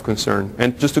throughput are of concern.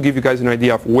 And just to give you guys an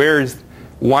idea of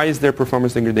why is there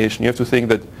performance degradation, you have to think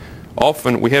that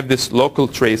often we have this local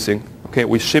tracing. Okay,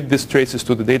 we ship these traces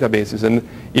to the databases, and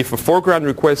if a foreground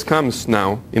request comes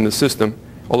now in the system,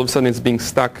 all of a sudden it's being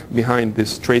stuck behind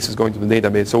these traces going to the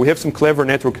database. So we have some clever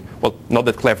network, well, not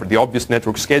that clever, the obvious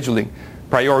network scheduling,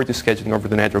 priority scheduling over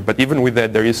the network, but even with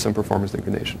that there is some performance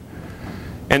degradation.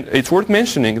 And it's worth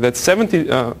mentioning that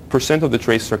 70% of the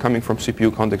traces are coming from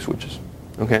CPU context switches.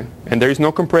 Okay, and there is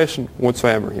no compression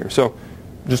whatsoever here. So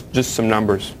just some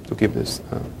numbers to keep this.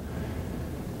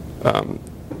 One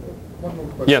more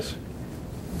question. Yes.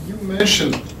 You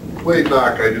mentioned way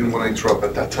back, I didn't want to interrupt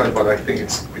at that time, but I think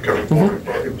it's becoming more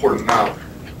important now,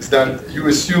 is that you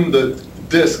assume the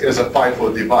disk as a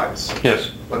FIFO device.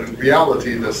 Yes. But in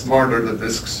reality, the smarter the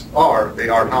disks are, they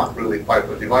are not really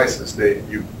FIFO devices.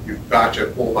 You batch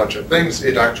a whole bunch of things.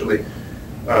 It actually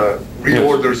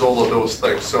reorders all of those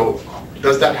things. So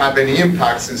does that have any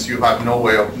impact, since you have no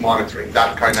way of monitoring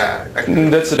that kind of activity?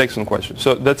 That's an excellent question.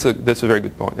 So that's a very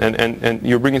good point. And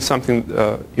you're bringing something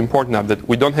important up, that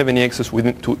we don't have any access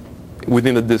within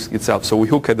the disk itself. So we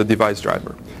hook at the device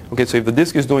driver. Okay, so if the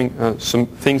disk is doing some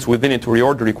things within it to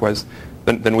reorder requests,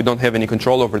 then we don't have any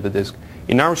control over the disk.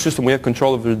 In our system, we have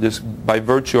control over the disk by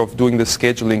virtue of doing the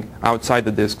scheduling outside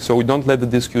the disk. So we don't let the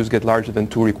disk queues get larger than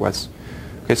 2 requests.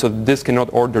 Okay, so the disk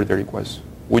cannot order the requests.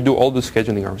 We do all the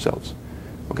scheduling ourselves.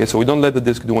 Okay, so we don't let the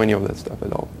disk do any of that stuff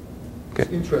at all. Okay.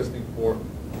 It's interesting for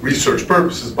research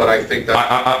purposes, but I think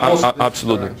that most of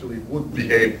absolutely actually would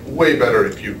behave way better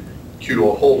if you queue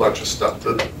a whole bunch of stuff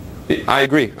to them. I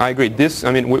agree. This,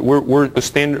 I mean, we're a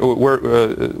standard.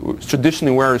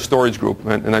 Traditionally we're a storage group,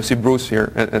 and I see Bruce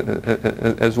here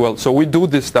as well. So we do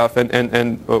this stuff,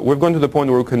 and we've gone to the point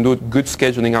where we can do good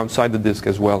scheduling outside the disk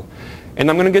as well. And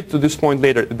I'm going to get to this point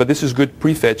later, but this is good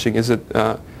prefetching. Is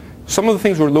that some of the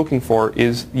things we're looking for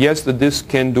is, yes, the disk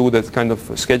can do that kind of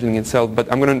scheduling itself,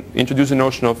 but I'm going to introduce a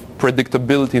notion of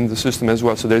predictability in the system as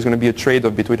well. So there's going to be a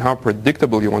trade-off between how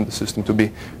predictable you want the system to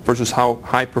be versus how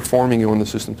high-performing you want the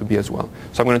system to be as well.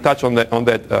 So I'm going to touch on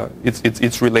that.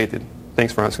 It's related.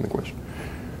 Thanks for asking the question.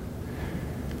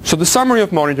 So the summary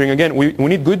of monitoring, again, we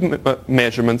need good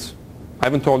measurements. I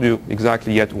haven't told you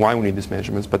exactly yet why we need these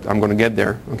measurements, but I'm going to get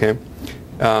there, okay?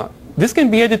 This can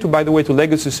be added to, by the way, to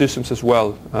legacy systems as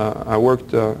well. I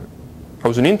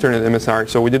was an intern at MSR,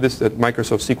 so we did this at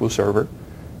Microsoft SQL Server.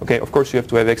 Okay, of course you have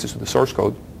to have access to the source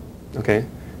code, okay?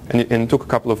 And it took a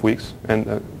couple of weeks and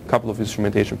a couple of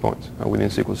instrumentation points within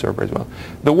SQL Server as well.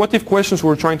 The what-if questions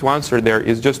we're trying to answer there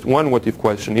is just one what-if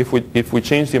question. If we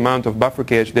change the amount of buffer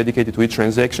cache dedicated to each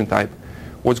transaction type,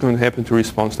 what's going to happen to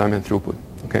response time and throughput,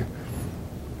 okay?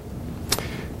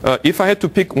 If I had to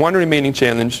pick one remaining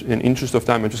challenge, in interest of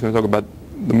time, I'm just going to talk about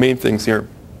the main things here,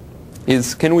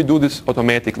 is can we do this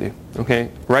automatically, okay?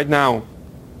 Right now,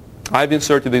 I've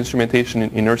inserted the instrumentation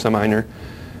in Ursa Minor.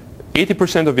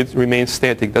 80% of it remains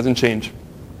static, doesn't change.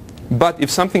 But if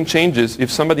something changes,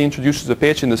 if somebody introduces a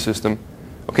patch in the system,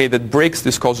 okay, that breaks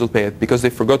this causal path because they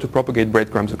forgot to propagate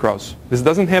breadcrumbs across. This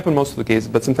doesn't happen most of the cases,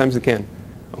 but sometimes it can,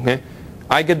 okay?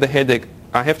 I get the headache.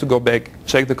 I have to go back,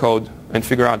 check the code, and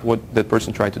figure out what that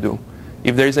person tried to do.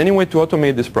 If there is any way to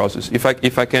automate this process,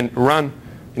 if I can run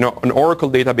an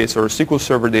Oracle database or a SQL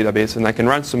Server database, and I can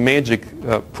run some magic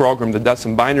program that does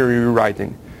some binary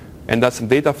rewriting and does some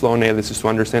data flow analysis to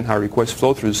understand how requests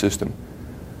flow through the system,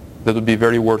 that would be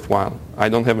very worthwhile. I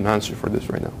don't have an answer for this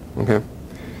right now, okay?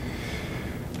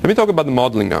 Let me talk about the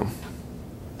modeling now.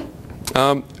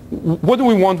 What do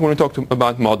we want when we talk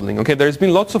about modeling? Okay, there's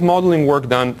been lots of modeling work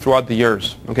done throughout the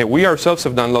years. Okay, we ourselves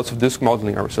have done lots of disk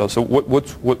modeling ourselves. So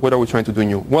what are we trying to do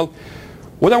new? Well,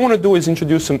 what I want to do is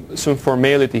introduce some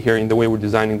formality here in the way we're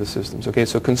designing the systems. Okay,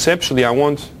 so conceptually, I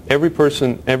want every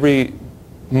person, every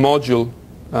module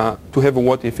to have a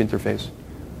what-if interface.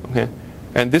 Okay,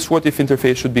 and this what-if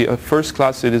interface should be a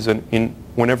first-class citizen in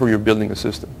whenever you're building a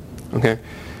system. Okay,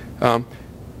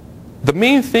 the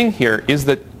main thing here is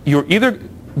that you're either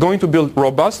going to build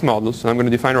robust models, and I'm going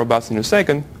to define robust in a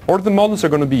second, or the models are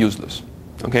going to be useless.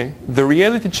 Okay? The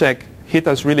reality check hit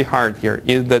us really hard here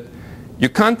is that you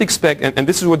can't expect, and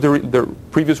this is what the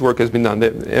previous work has been done.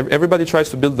 Everybody tries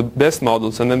to build the best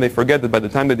models, and then they forget that by the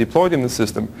time they deploy them in the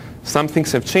system, some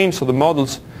things have changed, so the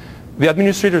models, the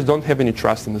administrators don't have any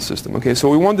trust in the system. Okay? So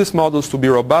we want these models to be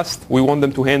robust. We want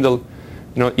them to handle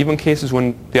even cases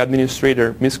when the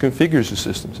administrator misconfigures the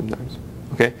system sometimes.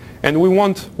 Okay? And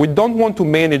we don't want to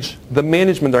manage the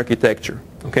management architecture.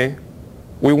 Okay?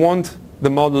 We want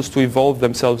the models to evolve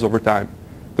themselves over time.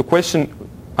 The question,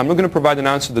 I'm not going to provide an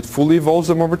answer that fully evolves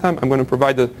them over time. I'm going to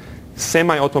provide a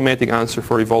semi-automatic answer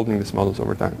for evolving these models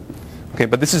over time. Okay?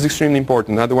 But this is extremely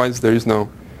important. Otherwise,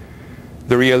 the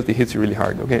reality hits you really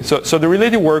hard. Okay? So the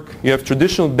related work, you have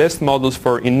traditional best models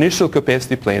for initial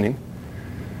capacity planning.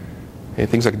 Okay?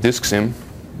 Things like DiskSim.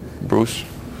 Bruce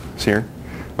is here.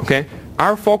 Okay?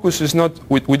 Our focus is not,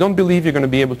 we don't believe you're going to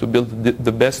be able to build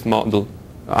the best model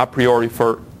a priori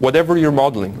for whatever you're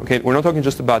modeling. Okay? We're not talking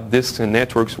just about disks and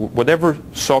networks, whatever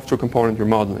software component you're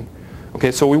modeling.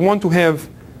 Okay? So we want to have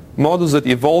models that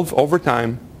evolve over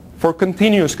time for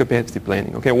continuous capacity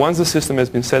planning. Okay? Once the system has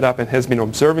been set up and has been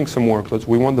observing some workloads,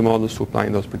 we want the models to apply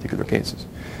in those particular cases.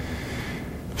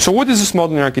 So what does this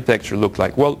modeling architecture look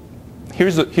like? Well,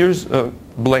 here's a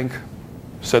blank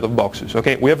set of boxes.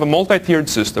 Okay? We have a multi-tiered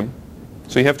system.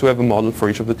 So you have to have a model for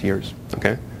each of the tiers.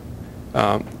 Okay?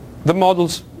 The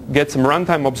models get some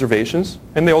runtime observations,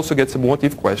 and they also get some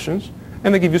what-if questions,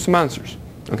 and they give you some answers.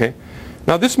 Okay?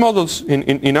 Now these models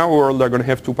in our world are going to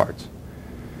have two parts.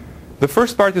 The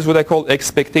first part is what I call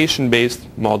expectation-based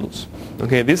models.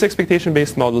 Okay? These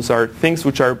expectation-based models are things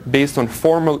which are based on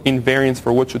formal invariants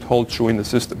for what should hold true in the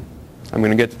system. I'm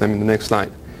going to get to them in the next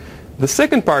slide. The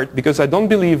second part, because I don't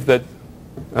believe that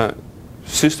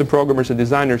system programmers and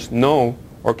designers know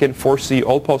or can foresee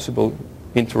all possible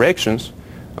interactions,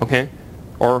 okay,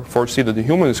 or foresee that the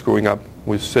human is screwing up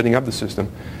with setting up the system.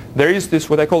 There is this,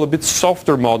 what I call a bit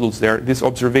softer models there, these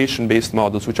observation-based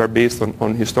models, which are based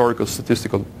on historical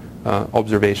statistical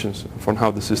observations from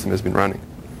how the system has been running.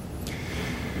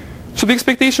 So the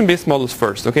expectation-based models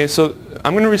first, okay, so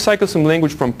I'm going to recycle some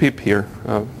language from PIP here.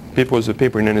 PIP was a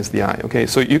paper in NSDI, okay,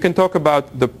 so you can talk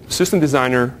about the system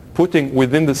designer putting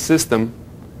within the system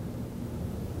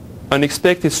an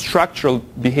expected structural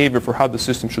behavior for how the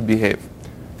system should behave.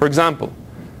 For example,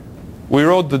 we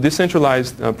wrote the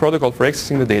decentralized protocol for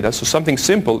accessing the data, so something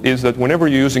simple is that whenever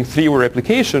you're using 3-way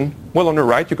replication, well, on the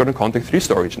right you're going to contact 3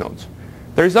 storage nodes.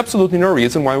 There is absolutely no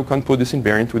reason why we can't put this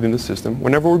invariant within the system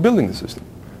whenever we're building the system.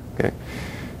 Okay?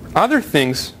 Other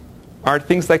things are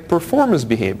things like performance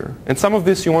behavior, and some of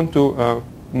this you want to,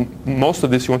 most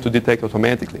of this you want to detect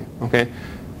automatically. Okay?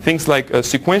 Things like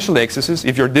sequential accesses.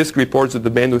 If your disk reports that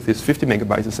the bandwidth is 50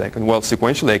 megabytes a second, well,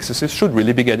 sequential accesses should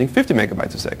really be getting 50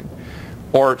 megabytes a second.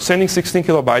 or sending 16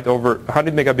 kilobyte over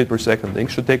 100 megabit per second link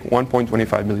should take 1.25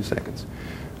 milliseconds.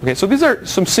 Okay, so these are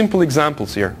some simple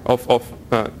examples here of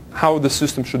how the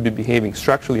system should be behaving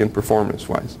structurally and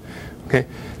performance-wise. Okay,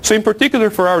 so in particular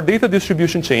for our data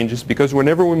distribution changes, because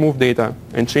whenever we move data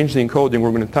and change the encoding,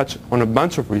 we're going to touch on a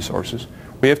bunch of resources.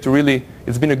 We have to really,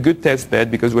 it's been a good test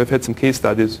bed because we've had some case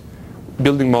studies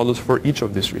building models for each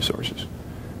of these resources.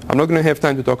 I'm not going to have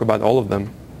time to talk about all of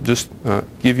them, just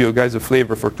give you guys a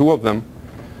flavor for two of them.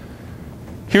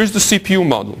 Here's the CPU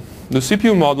model. The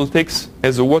CPU model takes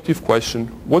as a what-if question,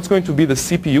 what's going to be the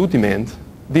CPU demand?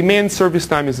 Demand service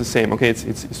time is the same, okay,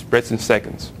 it's expressed in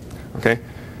seconds, okay?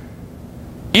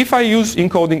 If I use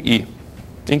encoding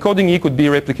E could be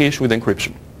replication with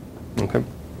encryption, okay?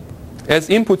 As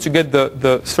inputs, you get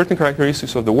the certain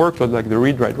characteristics of the workload, like the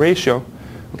read-write ratio.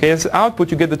 Okay, as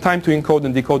output, you get the time to encode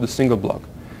and decode a single block.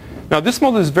 Now, this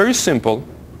model is very simple,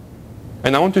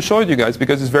 and I want to show it to you guys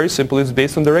because it's very simple. It's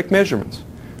based on direct measurements.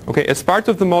 Okay, as part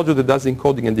of the module that does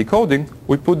encoding and decoding,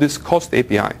 we put this cost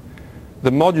API. The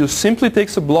module simply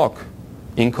takes a block,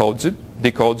 encodes it,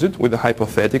 decodes it with a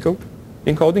hypothetical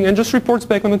encoding, and just reports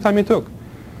back on the time it took.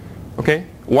 Okay,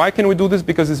 why can we do this?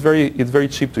 Because it's very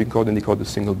cheap to encode and decode a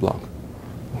single block.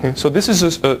 Okay, so this is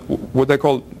just what I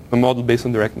call a model based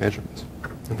on direct measurements.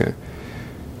 Okay.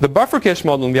 The buffer cache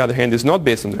model, on the other hand, is not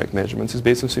based on direct measurements. It's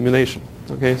based on simulation.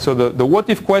 Okay, so the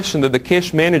what-if question that the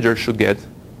cache manager should get,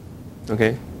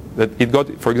 okay, that it got,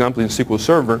 for example, in SQL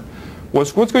Server,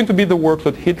 was what's going to be the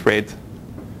workload hit rate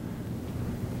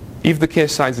if the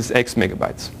cache size is X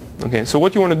megabytes. Okay, so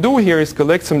what you want to do here is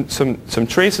collect some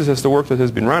traces as the workload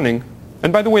has been running.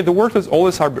 And by the way, the workloads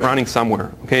always are running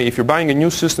somewhere. Okay, if you're buying a new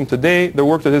system today, the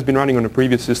workload has been running on a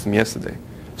previous system yesterday.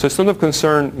 So it's not of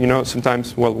concern, you know,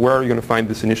 sometimes, well, where are you going to find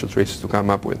these initial traces to come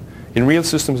up with? In real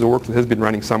systems, the workload has been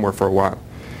running somewhere for a while.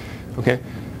 Okay,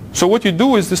 so what you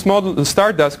do is this model, the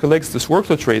Stardust, collects this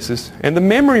workload traces, and the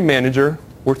memory manager,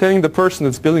 we're telling the person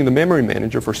that's building the memory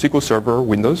manager for SQL Server or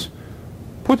Windows,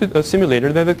 put a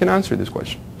simulator that can answer this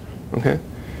question. Okay,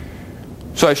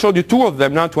 so I showed you two of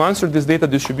them. Now to answer these data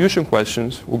distribution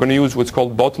questions, we're going to use what's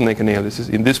called bottleneck analysis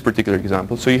in this particular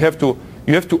example. So you have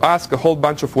to ask a whole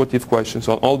bunch of what-if questions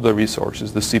on all the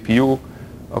resources, the CPU,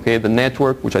 okay, the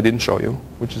network, which I didn't show you,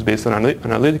 which is based on an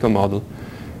analytical model,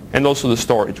 and also the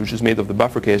storage, which is made of the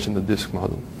buffer cache and the disk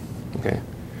model. Okay,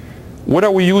 what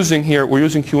are we using here? We're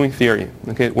using queuing theory.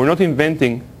 Okay, we're not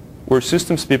inventing. We're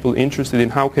systems people interested in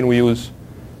how can we use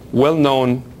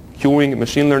well-known queuing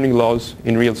machine learning laws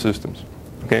in real systems.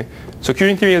 Okay, so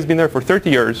queuing theory has been there for 30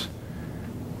 years.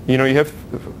 You know, you have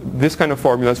this kind of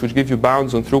formulas which give you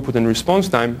bounds on throughput and response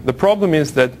time. The problem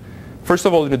is that, first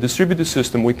of all, in a distributed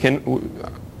system, we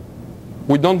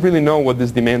don't really know what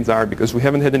these demands are because we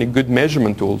haven't had any good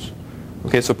measurement tools.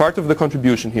 Okay, so part of the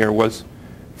contribution here was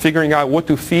figuring out what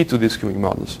to feed to these queuing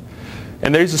models.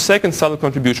 And there is a second subtle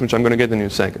contribution, which I'm going to get in a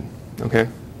second. Okay,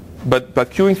 but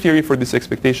queuing theory for these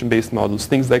expectation-based models,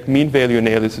 things like mean value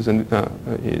analysis,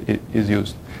 is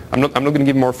used. I'm not going to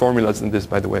give more formulas than this,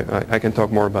 by the way. I can talk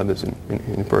more about this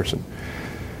in person.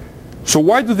 So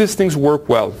why do these things work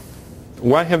well?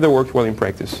 Why have they worked well in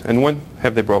practice? And when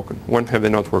have they broken? When have they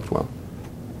not worked well?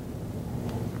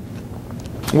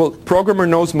 Well, programmer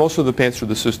knows most of the paths through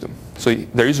the system. So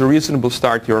there is a reasonable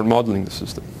start here on modeling the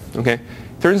system. Okay?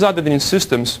 Turns out that in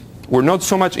systems, we're not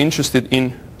so much interested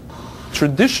in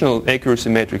traditional accuracy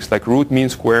metrics like root mean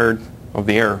squared of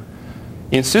the error.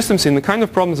 In systems, in the kind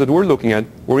of problems that we're looking at,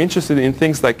 we're interested in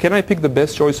things like, can I pick the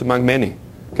best choice among many?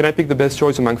 Can I pick the best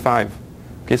choice among 5?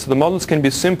 Okay, so the models can be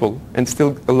simple and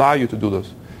still allow you to do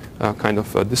those kind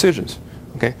of decisions.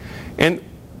 Okay, and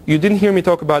you didn't hear me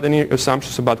talk about any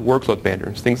assumptions about workload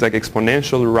patterns, things like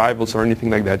exponential arrivals or anything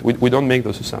like that. We don't make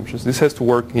those assumptions. This has to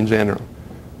work in general.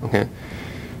 Okay,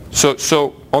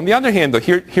 so on the other hand, though,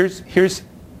 here's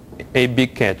a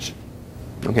big catch.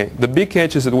 Okay, the big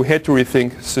catch is that we had to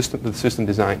rethink the system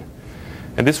design,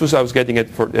 and this was I was getting at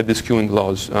this queuing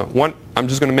laws. I'm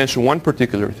just going to mention one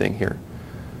particular thing here.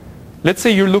 Let's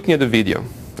say you're looking at a video,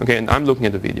 okay, and I'm looking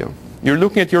at the video. You're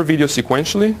looking at your video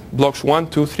sequentially, blocks 1,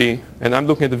 2, 3, and I'm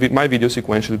looking at my video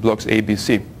sequentially, blocks A, B,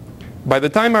 C. By the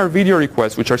time our video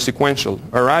requests, which are sequential,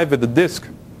 arrive at the disk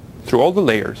through all the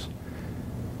layers,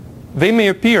 they may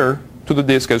appear to the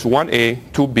disk as 1A,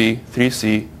 2B,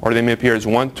 3C, or they may appear as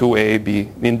 1, 2A, B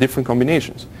in different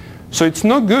combinations. So it's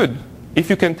not good if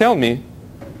you can tell me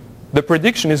the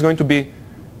prediction is going to be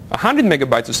 100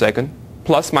 megabytes a second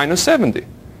plus minus 70.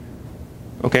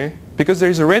 Okay? Because there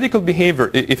is a radical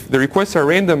behavior. If the requests are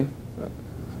random,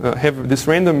 have this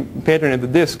random pattern at the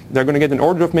disk, they're going to get an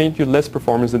order of magnitude less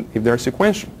performance than if they're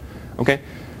sequential. Okay?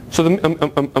 So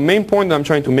a main point that I'm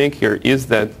trying to make here is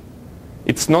that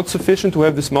it's not sufficient to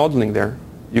have this modeling there.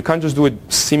 You can't just do it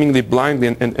seemingly blindly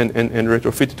and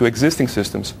retrofit it to existing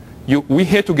systems. We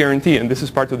had to guarantee, and this is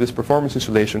part of this performance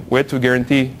installation, we had to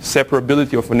guarantee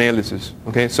separability of analysis.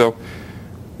 Okay, so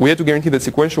we had to guarantee that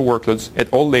sequential workloads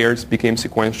at all layers became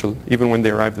sequential even when they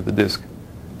arrived at the disk.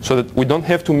 So that we don't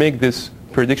have to make these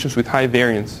predictions with high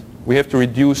variance. We have to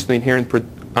reduce the inherent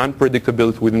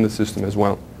unpredictability within the system as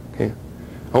well. Okay,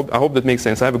 I hope that makes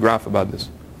sense. I have a graph about this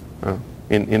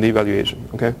in the evaluation.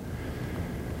 Okay.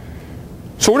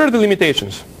 So what are the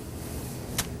limitations?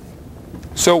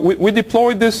 So we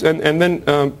deployed this, and then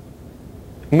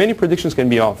many predictions can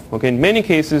be off. Okay, in many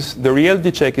cases, the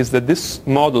reality check is that these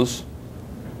models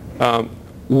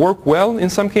work well in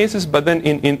some cases, but then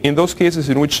in those cases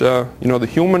in which the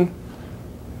human,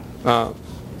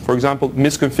 for example,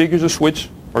 misconfigures a switch,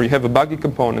 or you have a buggy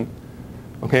component,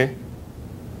 okay,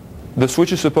 the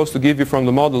switch is supposed to give you from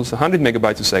the models 100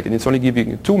 megabytes a second. It's only giving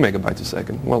you 2 megabytes a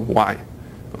second. Well, why?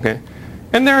 Okay.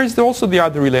 And there is also the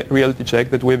other reality check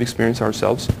that we have experienced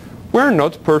ourselves. We're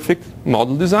not perfect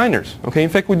model designers. Okay. In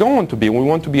fact, we don't want to be. We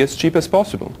want to be as cheap as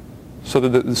possible so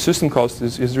that the system cost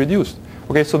is reduced.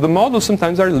 Okay. So the models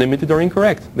sometimes are limited or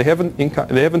incorrect. They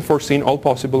haven't foreseen all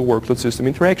possible workload system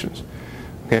interactions.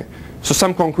 Okay. So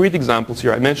some concrete examples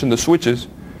here. I mentioned the switches.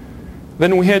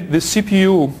 Then we had this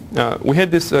CPU. We had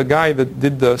this guy that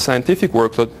did the scientific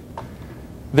workload.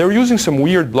 They were using some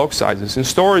weird block sizes. In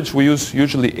storage, we use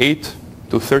usually 8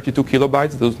 to 32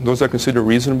 kilobytes. Those are considered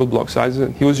reasonable block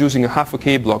sizes. He was using a half a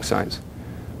K block size.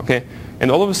 Okay?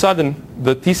 And all of a sudden,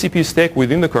 the TCP stack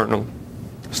within the kernel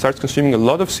starts consuming a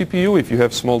lot of CPU if you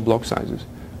have small block sizes.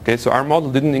 Okay? So our model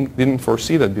didn't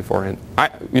foresee that beforehand.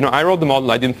 I wrote the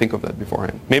model. I didn't think of that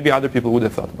beforehand. Maybe other people would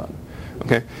have thought about it.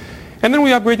 Okay? And then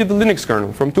we upgraded the Linux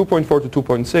kernel from 2.4 to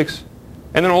 2.6,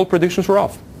 and then all predictions were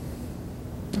off.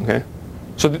 Okay?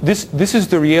 So this is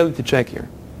the reality check here.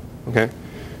 Okay?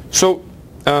 So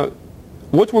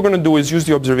what we're going to do is use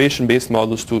the observation-based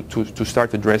models to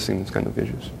start addressing these kind of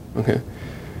issues. Okay?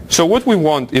 So what we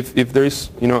want, if there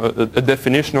is a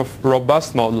definition of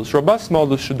robust models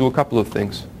should do a couple of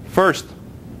things. First,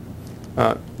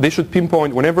 they should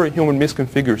pinpoint whenever a human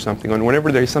misconfigures something, and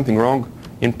whenever there is something wrong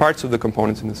in parts of the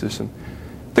components in the system.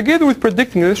 Together with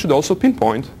predicting, they should also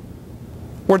pinpoint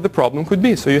where the problem could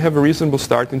be, so you have a reasonable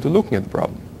start into looking at the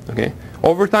problem. Okay?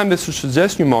 Over time, this should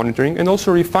suggest new monitoring and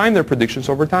also refine their predictions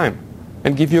over time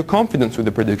and give you confidence with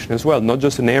the prediction as well, not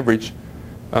just an average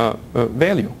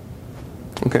value.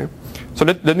 Okay? So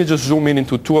let me just zoom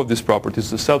into two of these properties,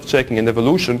 the self-checking and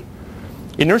evolution.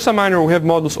 In Ursa Minor, we have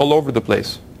models all over the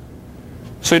place.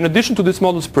 So in addition to these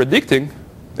models predicting,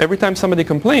 every time somebody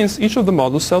complains, each of the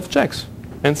models self-checks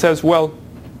and says, well,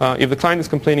 if the client is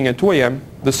complaining at 2 a.m.,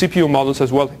 the CPU model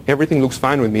says, well, everything looks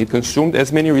fine with me. It consumed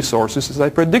as many resources as I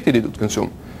predicted it would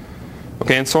consume.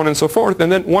 Okay, and so on and so forth.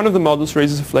 And then one of the models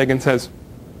raises a flag and says,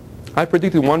 I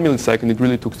predicted 1 millisecond, it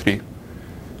really took 3.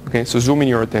 Okay, so zoom in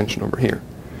your attention over here.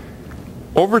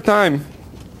 Over time,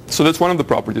 so that's one of the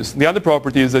properties. The other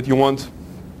property is that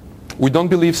we don't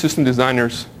believe system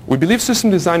designers, we believe system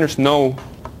designers know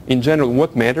in general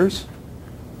what matters.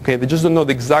 Okay, they just don't know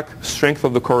the exact strength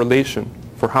of the correlation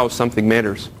for how something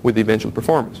matters with the eventual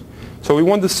performance. So we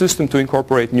want the system to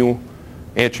incorporate new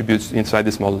attributes inside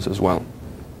these models as well.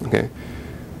 Okay,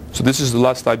 so this is the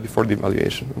last slide before the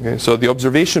evaluation. Okay, so the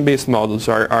observation-based models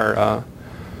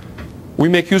we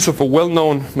make use of a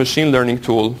well-known machine learning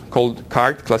tool called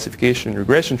CART, classification and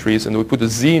regression trees, and we put a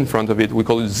Z in front of it. We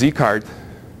call it Z-CART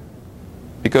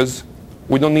because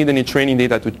we don't need any training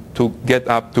data to get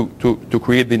up to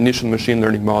create the initial machine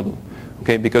learning model.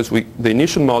 Okay, because the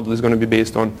initial model is going to be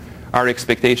based on our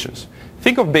expectations.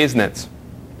 Think of base nets.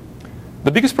 The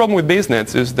biggest problem with base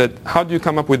nets is that how do you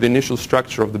come up with the initial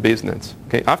structure of the base nets?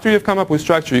 Okay, after you've come up with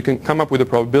structure, you can come up with the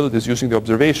probabilities using the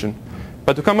observation.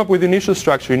 But to come up with the initial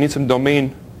structure, you need some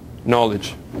domain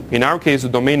knowledge. In our case, the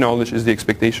domain knowledge is the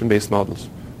expectation-based models.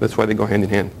 That's why they go hand in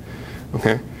hand.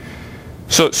 Okay.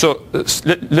 So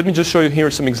let me just show you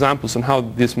here some examples on how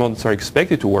these models are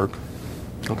expected to work.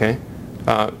 Okay.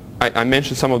 I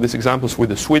mentioned some of these examples with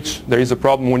the switch. There is a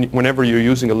problem whenever you're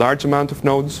using a large amount of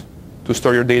nodes to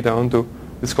store your data onto.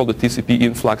 It's called the TCP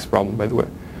influx problem, by the way.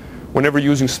 Whenever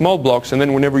you're using small blocks and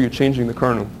then whenever you're changing the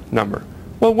kernel number.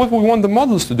 Well, what we want the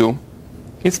models to do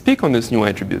is pick on these new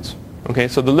attributes. Okay,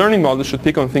 so the learning model should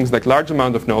pick on things like large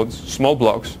amount of nodes, small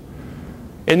blocks,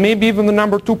 and maybe even the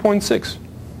number 2.6.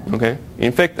 Okay,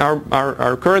 in fact,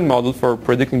 our current model for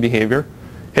predicting behavior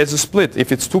has a split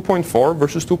if it's 2.4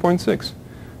 versus 2.6.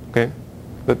 Okay,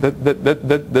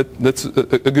 that's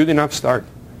a good enough start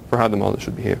for how the model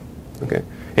should behave. Okay,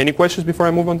 any questions before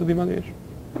I move on to the evaluation?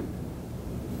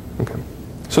 Okay,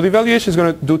 So the evaluation is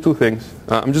going to do two things.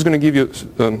 I'm just going to give you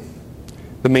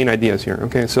the main ideas here.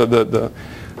 Okay, so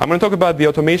I'm going to talk about the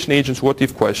automation agent's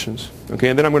what-if questions. Okay,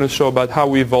 and then I'm going to show about how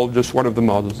we evolved just one of the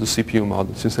models, the CPU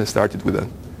model, since I started with that.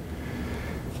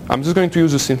 I'm just going to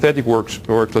use a synthetic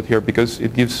workload here because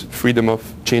it gives freedom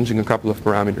of changing a couple of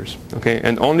parameters. Okay,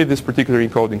 and only this particular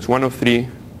encodings, 1 of 3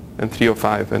 and 3 of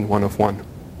 5 and 1 of 1.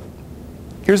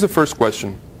 Here's the first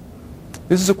question.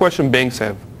 This is a question banks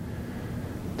have.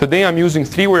 Today I'm using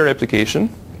 3-way replication.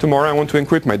 Tomorrow I want to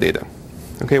encrypt my data.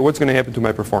 Okay, what's going to happen to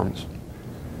my performance?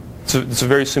 It's a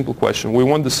very simple question. We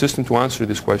want the system to answer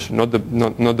this question, not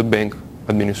the bank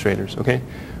administrators. Okay.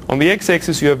 On the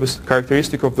x-axis you have a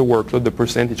characteristic of the workload, the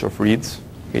percentage of reads.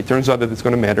 Okay, it turns out that it's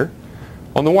going to matter.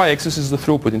 On the y-axis is the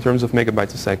throughput in terms of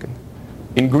megabytes a second.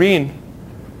 In green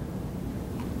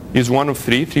is 1 of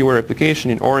 3, 3-way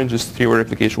replication. In orange is 3-way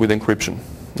replication with encryption.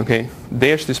 Okay.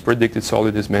 Dashed is predicted,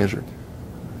 solid is measured.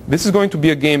 This is going to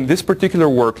be a game. This particular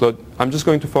workload, I'm just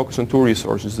going to focus on 2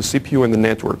 resources, the CPU and the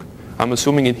network. I'm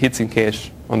assuming it hits in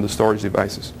cache on the storage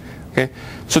devices. Okay?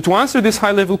 So to answer this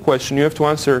high-level question, you have to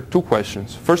answer 2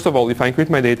 questions. First of all, if I encrypt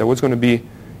my data, what's going to be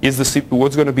the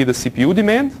CPU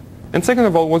demand? And second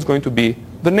of all, what's going to be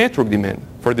the network demand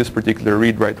for this particular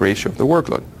read-write ratio of the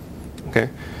workload? Okay?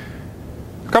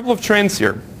 A couple of trends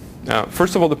here.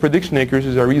 First of all, the prediction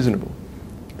accuracies are reasonable.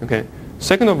 Okay?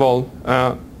 Second of all,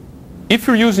 if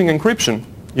you're using encryption,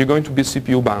 you're going to be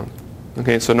CPU bound.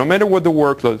 Okay, so no matter what the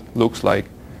workload looks like,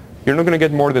 you're not going to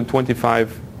get more than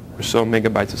 25 or so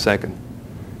megabytes a second.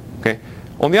 Okay.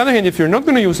 On the other hand, if you're not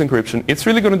going to use encryption, it's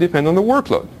really going to depend on the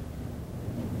workload.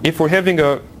 If we're having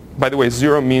by the way,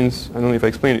 0 means, I don't know if I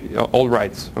explained it, all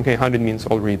writes. Okay, 100 means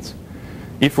all reads.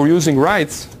 If we're using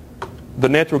writes, the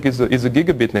network is a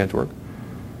gigabit network.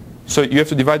 So you have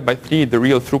to divide by 3 the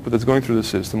real throughput that's going through the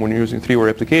system when you're using 3-way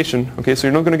replication. Okay, so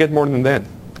you're not going to get more than that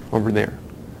over there.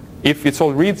 If it's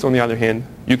all reads, on the other hand,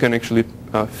 you can actually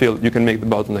you can make the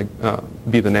bottleneck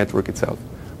be the network itself.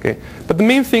 Okay, but the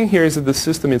main thing here is that the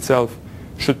system itself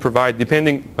should provide,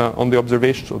 depending on the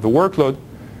observations of the workload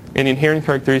and inherent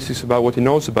characteristics about what it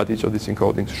knows about each of these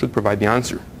encodings, should provide the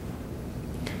answer.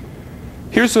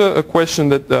 Here's a question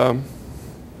that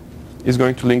is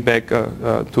going to link back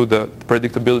to the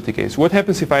predictability case. What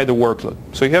happens if I add a workload?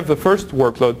 So you have the first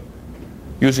workload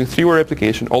using 3-way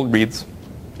replication, all reads.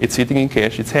 It's sitting in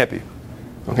cache. It's happy.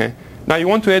 Okay. Now you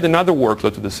want to add another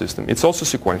workload to the system. It's also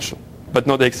sequential, but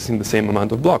not accessing the same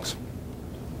amount of blocks.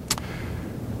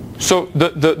 So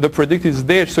the predict is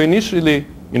there. So initially,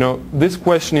 this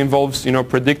question involves,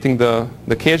 predicting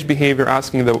the cache behavior,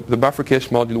 asking the buffer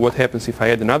cache model what happens if I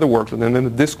add another workload, and then the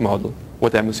disk model,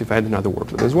 what happens if I add another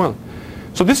workload as well.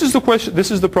 So this is the question.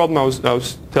 This is the problem I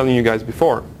was telling you guys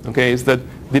before. Okay, is that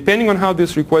depending on how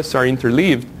these requests are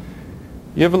interleaved,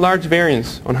 you have a large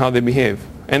variance on how they behave.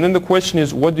 And then the question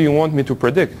is, what do you want me to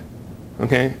predict?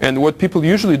 Okay, and what people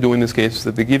usually do in this case is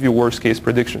that they give you worst case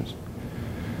predictions.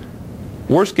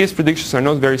 Worst case predictions are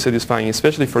not very satisfying,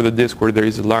 especially for the disk where there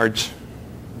is a large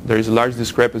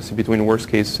discrepancy between worst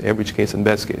case, average case, and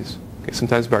best case. Okay,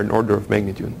 sometimes by an order of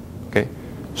magnitude. Okay,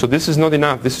 so this is not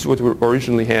enough. This is what we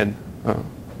originally had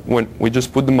when we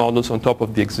just put the models on top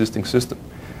of the existing system,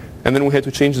 and then we had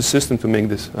to change the system to make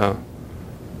this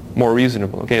more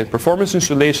reasonable. Okay, performance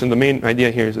insulation. The main idea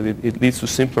here is that it leads to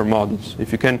simpler models.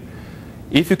 If you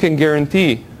can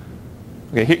guarantee.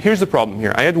 Okay, here's the problem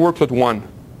here. I had workload 1.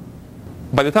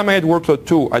 By the time I add workload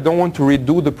 2, I don't want to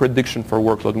redo the prediction for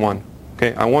workload 1.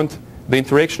 Okay, I want the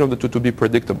interaction of the two to be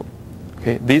predictable.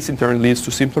 Okay, this in turn leads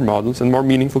to simpler models and more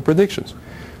meaningful predictions.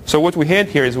 So what we had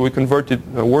here is we converted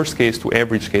worst case to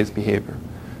average case behavior.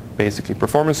 Basically,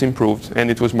 performance improved and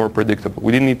it was more predictable.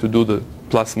 We didn't need to do the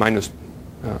plus minus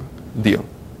deal.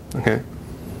 Okay,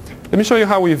 let me show you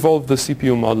how we evolved the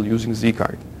CPU model using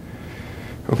Z-card.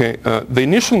 Okay, the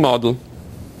initial model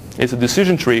is a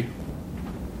decision tree.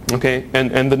 Okay,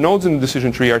 and the nodes in the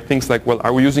decision tree are things like, well,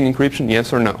 are we using encryption?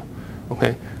 Yes or no?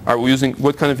 Okay,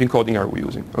 what kind of encoding are we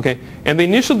using? Okay, and the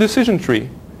initial decision tree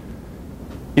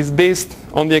is based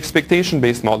on the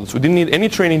expectation-based models. We didn't need any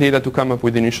training data to come up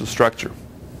with the initial structure.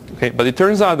 Okay, but it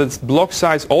turns out that block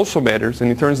size also matters,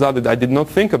 and it turns out that I did not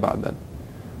think about that.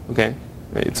 Okay,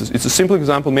 it's a simple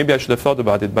example. Maybe I should have thought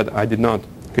about it, but I did not.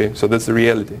 Okay, so that's the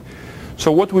reality.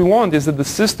 So what we want is that the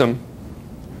system.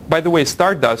 By the way,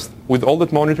 Stardust, with all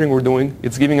that monitoring we're doing,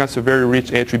 it's giving us a very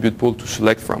rich attribute pool to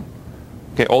select from.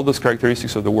 Okay, all those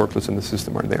characteristics of the workloads in the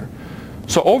system are there.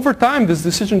 So over time, this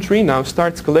decision tree now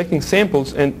starts collecting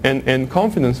samples and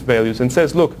confidence values and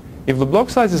says, look, if the block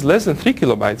size is less than 3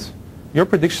 kilobytes, your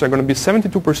predictions are going to be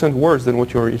 72% worse than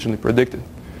what you originally predicted.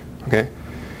 Okay,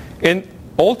 and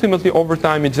ultimately, over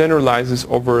time, it generalizes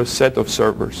over a set of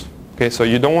servers. Okay, so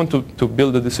you don't want to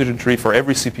build a decision tree for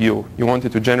every CPU. You want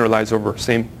it to generalize over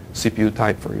same CPU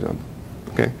type, for example.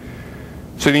 Okay,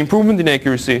 so the improvement in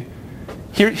accuracy.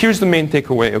 Here's the main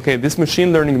takeaway. Okay, these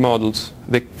machine learning models,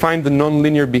 they find the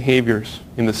nonlinear behaviors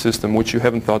in the system which you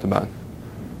haven't thought about.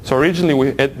 So originally we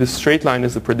had this straight line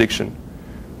as the prediction,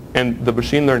 and the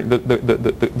machine learning,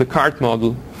 the CART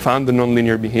model found the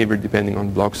nonlinear behavior depending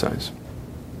on block size.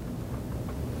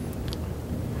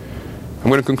 I'm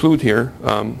going to conclude here.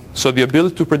 So the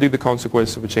ability to predict the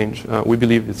consequences of a change, we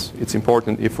believe it's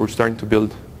important if we're starting to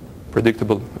build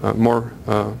predictable, more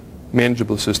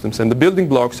manageable systems. And the building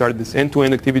blocks are this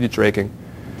end-to-end activity tracking,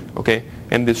 okay,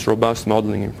 and this robust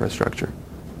modeling infrastructure.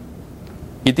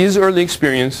 It is early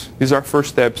experience. These are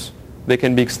first steps. They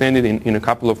can be extended in a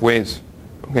couple of ways.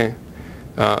 Okay,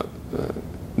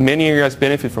 many areas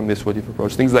benefit from this what-if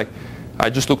approach. Things like, I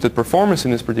just looked at performance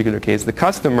in this particular case. The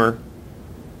customer,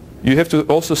 you have to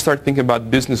also start thinking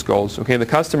about business goals. Okay, the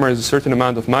customer has a certain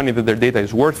amount of money that their data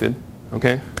is worth it.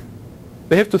 Okay,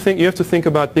 you have to think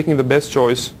about picking the best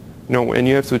choice. You know, and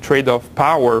you have to trade off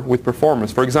power with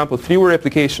performance. For example, 3-word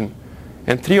application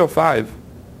and 305.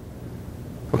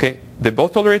 Okay, they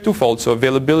both tolerate 2 faults, so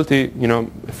availability, you know,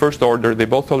 first order, they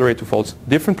both tolerate 2 faults.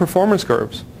 Different performance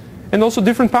curves, and also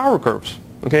different power curves.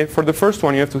 Okay, for the first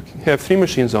one, you have to have 3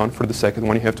 machines on. For the second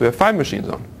one, you have to have 5 machines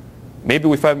on. Maybe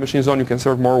with 5 machines on, you can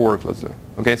serve more workloads there.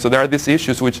 Okay, so there are these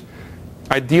issues which,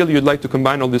 ideally, you'd like to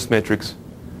combine all these metrics,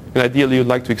 and ideally, you'd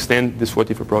like to extend this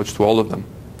what-if approach to all of them.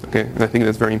 Okay, and I think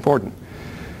that's very important.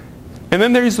 And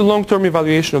then there is the long-term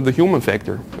evaluation of the human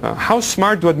factor. How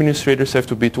smart do administrators have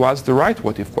to be to ask the right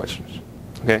what-if questions?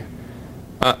 Okay,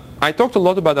 I talked a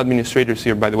lot about administrators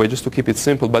here, by the way, just to keep it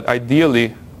simple, but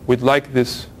ideally, we'd like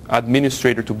this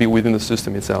administrator to be within the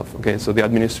system itself. Okay, so the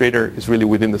administrator is really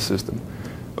within the system.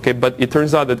 Okay, but it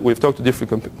turns out that we've talked to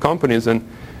different companies, and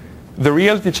the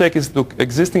reality check is, look,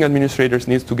 existing administrators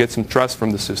need to get some trust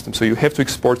from the system. So you have to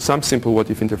export some simple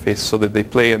what-if interface so that they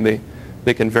play and they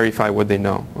can verify what they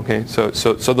know. Okay, so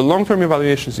the long-term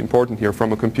evaluation is important here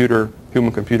from a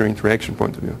human-computer interaction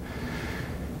point of view.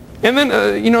 And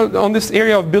then, you know, on this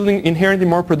area of building inherently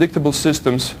more predictable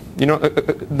systems, you know,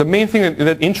 the main thing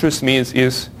that interests me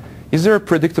is there a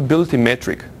predictability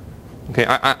metric? Okay,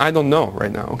 I don't know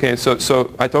right now. Okay,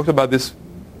 so I talked about this.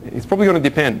 It's probably going to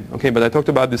depend, okay, but I talked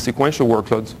about the sequential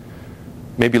workloads,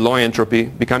 maybe low entropy,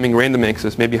 becoming random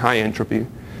access, maybe high entropy.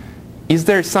 Is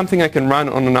there something I can run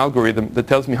on an algorithm that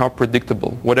tells me how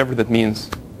predictable, whatever that means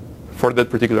for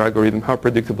that particular algorithm, how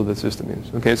predictable the system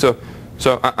is? Okay, so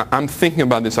I'm thinking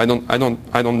about this. I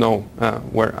don't know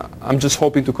where. I'm just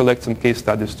hoping to collect some case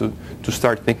studies to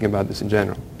start thinking about this in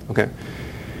general. Okay.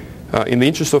 In the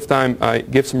interest of time, I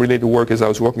gave some related work as I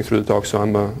was walking through the talk, so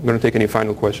I'm going to take any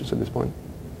final questions at this point.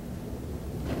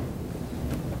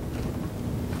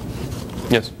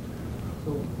 Yes?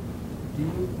 So, do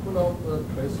you pull out the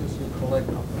traces you collect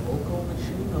on the local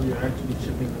machine, or you're actually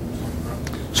shipping them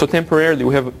somewhere? So temporarily,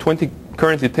 we have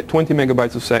currently 20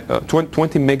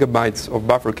 megabytes of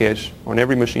buffer cache on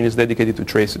every machine is dedicated to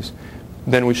traces.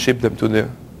 Then we ship them to the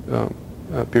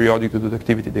periodic to the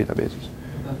activity databases.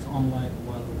 That's online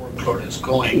while the workload is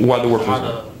going. While the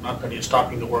workload is not that you're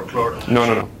stopping the workload.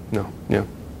 No. Yeah.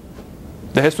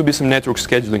 There has to be some network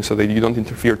scheduling so that you don't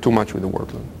interfere too much with the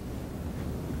workload.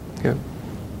 Yeah.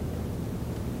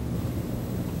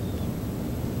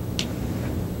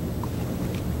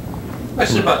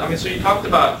 Question about, so you talked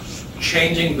about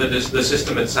changing the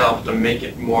system itself to make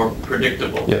it more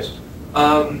predictable. Yes.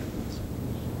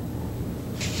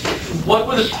 What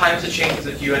were the types of changes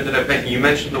that you ended up making? You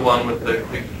mentioned the one with the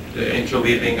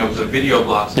interleaving of the video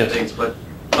blocks and things, but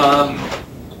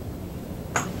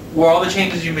were all the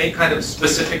changes you made kind of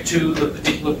specific to the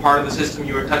particular part of the system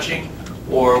you were touching,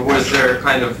 or was there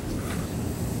kind of,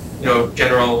 you know,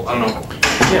 general, I don't know,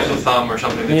 rules of thumb or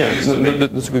something that you used to make?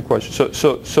 That's a good question.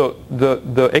 So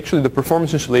actually the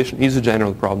performance installation is a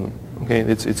general problem. Okay,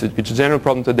 it's a general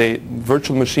problem today.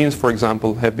 Virtual machines, for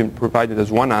example, have been provided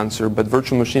as one answer, but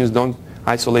virtual machines don't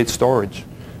isolate storage.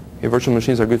 Okay, virtual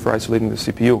machines are good for isolating the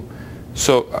CPU.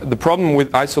 So the problem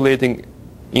with insulating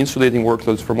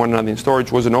workloads from one another in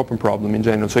storage was an open problem in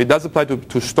general. So it does apply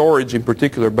to storage in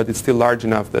particular, but it's still large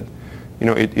enough that, you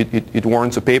know, it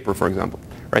warrants a paper, for example.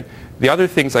 Right? The other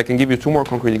things, I can give you 2 more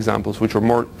concrete examples, which are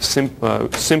more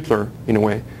simpler in a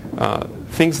way.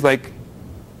 Things like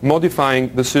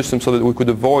modifying the system so that we could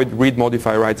avoid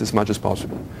read-modify writes as much as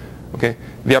possible. Okay?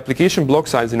 The application block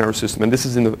size in our system, and this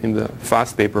is in the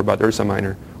FAST paper about Ursa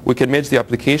Minor, we can match the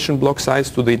application block size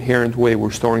to the inherent way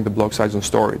we're storing the block size on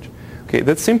storage. Okay,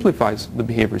 that simplifies the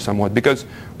behavior somewhat, because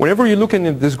whenever you're looking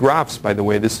at these graphs, by the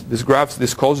way, these graphs,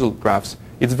 these causal graphs,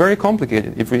 it's very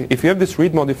complicated. If you have this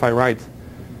read, modify, write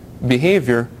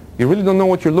behavior, you really don't know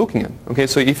what you're looking at. Okay,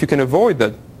 so if you can avoid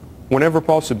that whenever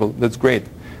possible, that's great.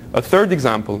 A third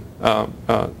example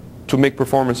to make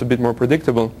performance a bit more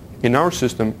predictable in our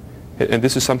system, and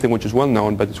this is something which is well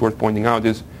known, but it's worth pointing out,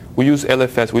 is we use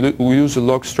LFS. We use a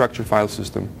log structure file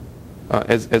system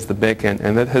as the backend,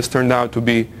 and that has turned out to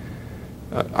be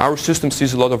our system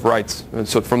sees a lot of writes. And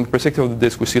so from the perspective of the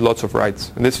disk, we see lots of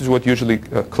writes. And this is what usually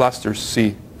clusters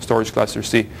see, storage clusters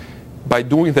see. By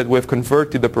doing that, we've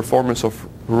converted the performance of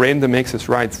random access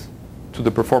writes to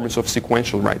the performance of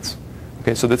sequential writes.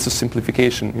 Okay, so that's a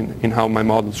simplification in how my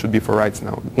model should be for writes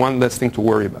now. One less thing to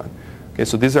worry about. Okay,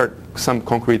 so these are some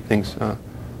concrete things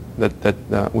that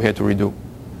we had to redo.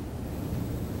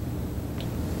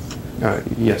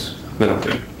 Yes.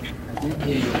 I didn't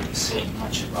hear you say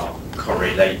much about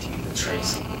correlating the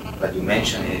tracing, but you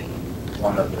mentioned it in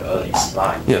one of the early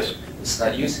slides. Yes. Is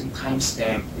that using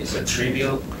timestamp is a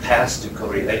trivial task to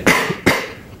correlate?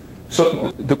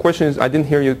 So the question is, I didn't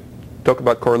hear you talk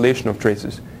about correlation of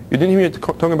traces. You didn't hear me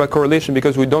talking about correlation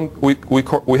because we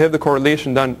have the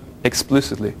correlation done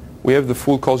explicitly. We have the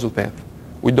full causal path.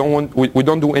 We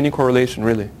don't do any correlation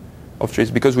really of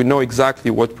traces because we know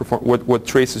exactly what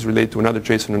traces relate to another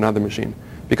trace on another machine,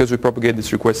 because we propagate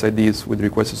these request IDs with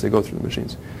requests as they go through the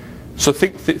machines. So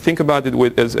think about it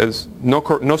as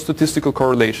no statistical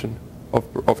correlation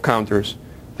of counters.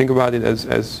 Think about it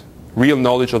as real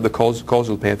knowledge of the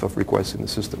causal path of requests in the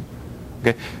system.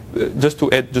 Okay, just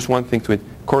to add just one thing to it,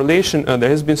 correlation. There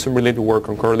has been some related work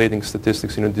on correlating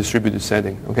statistics in a distributed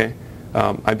setting. Okay,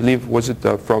 I believe was it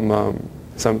from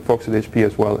some folks at HP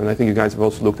as well, and I think you guys have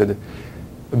also looked at it.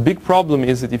 A big problem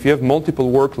is that if you have multiple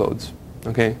workloads,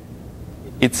 okay,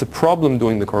 it's a problem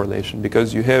doing the correlation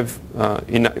because you have,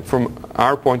 from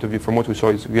our point of view, from what we saw,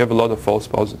 is you have a lot of false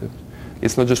positives.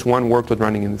 It's not just one workload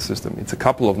running in the system; it's a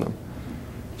couple of them.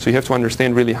 So you have to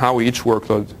understand really how each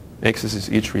workload accesses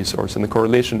each resource, and the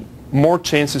correlation, more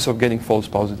chances of getting false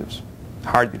positives.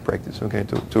 Hard in practice, okay,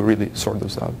 to really sort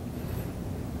those out.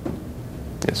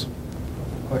 Yes.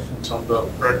 Questions on the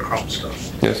breadcrumb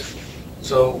stuff. Yes.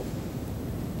 So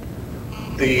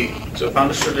if I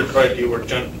understood it right, you were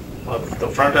the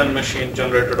front end machine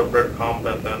generated a breadcrumb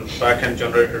and then back end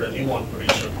generated a new one for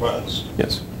each request.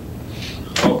 Yes.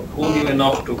 Who knew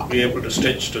enough to be able to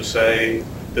stitch to say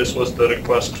this was the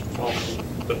request from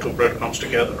the two breadcrumbs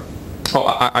together? Oh,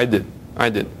 I did.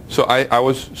 So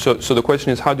So the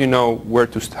question is, how do you know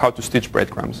how to stitch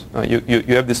breadcrumbs?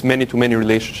 You have this many-to-many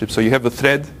relationship. So you have a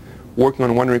thread working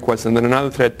on one request, and then another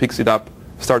thread picks it up,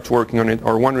 starts working on it,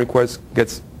 or one request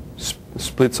gets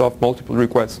splits off multiple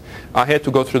requests. I had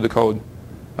to go through the code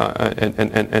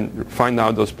and find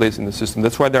out those places in the system.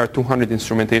 That's why there are 200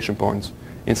 instrumentation points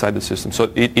inside the system.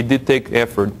 So it did take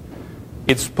effort.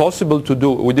 It's possible to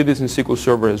do. We did this in SQL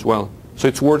Server as well. So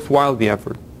it's worthwhile the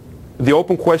effort. The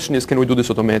open question is, can we do this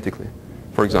automatically,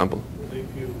 for example?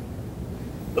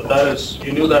 But that is,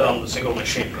 you knew that on the single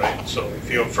machine, right? So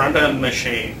if your front-end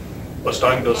machine was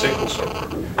talking to a SQL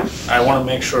server, I want to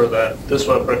make sure that this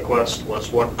web request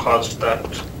was what caused that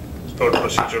stored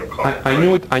procedure call.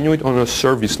 I knew it on a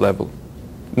service level,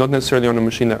 not necessarily on a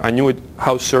machine level. I knew it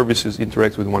how services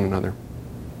interact with one another.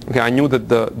 Okay, I knew that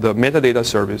the metadata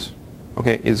service,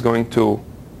 okay, is going to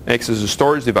access the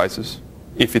storage devices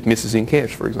if it misses in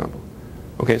cache, for example.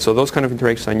 Okay, so those kind of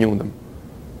interactions, I knew them.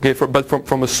 Okay, but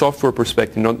from a software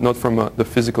perspective, not from the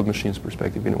physical machine's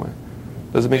perspective in a way.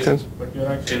 Does it make sense? But you're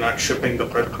actually not shipping the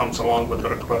breadcrumbs along with the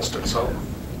request itself.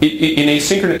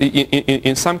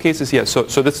 In some cases, yes.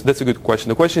 So that's a good question.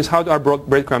 The question is, how are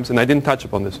breadcrumbs, and I didn't touch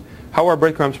upon this, how are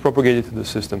breadcrumbs propagated to the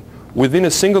system? Within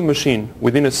a single machine,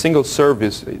 within a single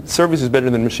service is better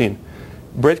than machine.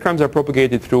 Breadcrumbs are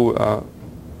propagated through,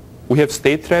 we have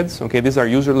state threads, okay, these are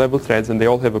user level threads, and they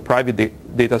all have a private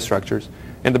data structures,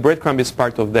 and the breadcrumb is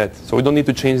part of that, so we don't need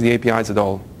to change the APIs at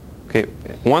all. Okay,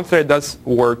 one thread does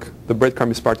work, the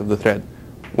breadcrumb is part of the thread.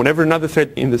 Whenever another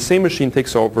thread in the same machine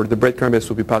takes over, the breadcrumb has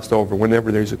to be passed over whenever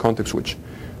there is a context switch.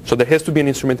 So there has to be an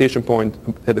instrumentation point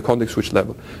at the context switch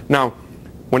level. Now,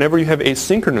 whenever you have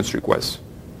asynchronous requests,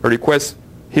 a request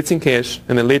hits in cache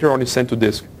and then later on is sent to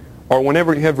disk, or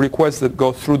whenever you have requests that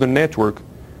go through the network,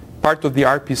 part of the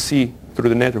RPC through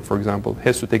the network, for example,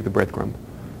 has to take the breadcrumb.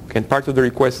 Okay, and part of the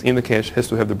request in the cache has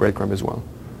to have the breadcrumb as well.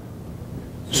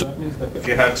 So that means that if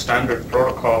you had standard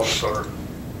protocols or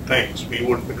things, we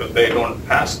would, because they don't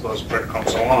pass those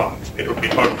breadcrumbs along, it would be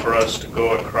hard for us to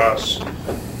go across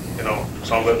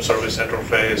some web service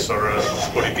interface or a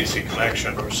ODBC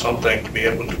connection or something to be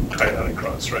able to tie that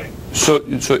across, right? So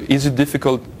is it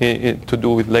difficult to do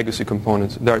with legacy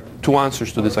components? There are two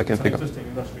answers to this I can think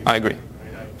of. I agree.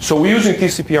 So we're using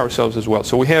TCP ourselves as well.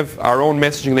 So we have our own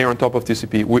messaging layer on top of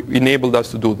TCP. We enabled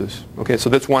us to do this. Okay, so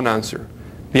that's one answer.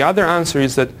 The other answer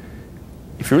is that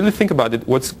if you really think about it,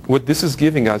 what this is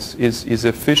giving us is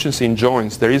efficiency in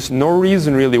joins. There is no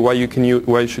reason really why you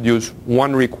should use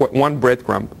one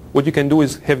breadcrumb. What you can do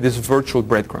is have these virtual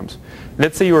breadcrumbs.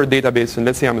 Let's say you're a database, and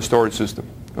let's say I'm a storage system.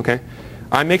 Okay,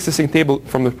 I'm accessing table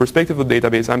from the perspective of the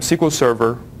database. I'm SQL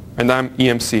Server, and I'm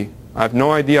EMC. I have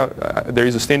no idea. There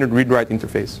is a standard read-write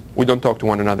interface. We don't talk to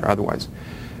one another otherwise.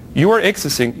 You are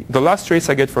accessing. The last trace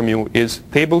I get from you is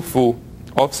table foo,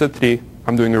 offset 3.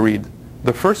 I'm doing a read.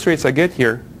 The first trace I get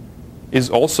here is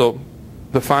also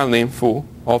the file name foo,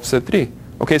 offset 3.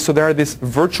 Okay, so there are these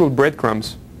virtual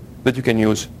breadcrumbs that you can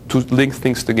use to link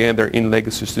things together in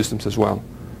legacy systems as well.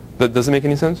 That doesn't make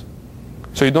any sense?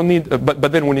 So you don't need,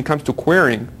 but then when it comes to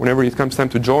querying, whenever it comes time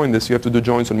to join this, you have to do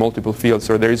joins on multiple fields,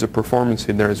 so there is a performance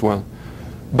hit there as well.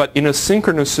 But in a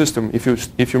synchronous system, if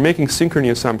you're making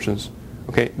synchrony assumptions,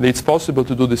 okay, it's possible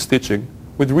to do the stitching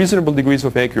with reasonable degrees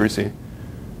of accuracy,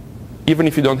 even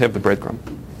if you don't have the breadcrumb.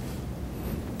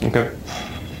 Okay.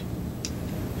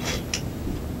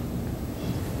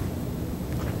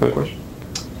 Another question?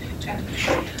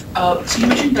 So you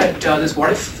mentioned that this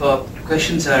what if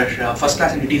questions are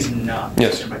first-class entities in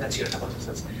yes. system, right? That's your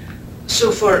hypothesis.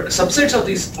 So for subsets of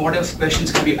these what if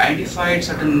questions, can be identified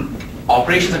certain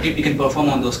operations that you can perform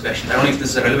on those questions? I don't know if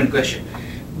this is a relevant question,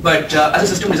 but as a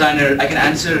system designer, I can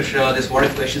answer this what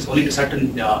if questions only to a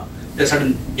certain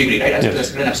degree, right? As to a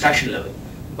certain abstraction level.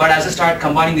 But as I start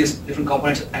combining these different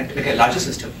components and to make a larger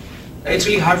system, it's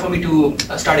really hard for me to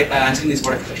start answering these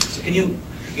what if questions. So can you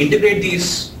integrate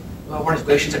these what if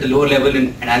questions at a lower level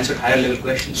and answer higher level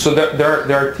questions? So there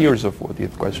are tiers of what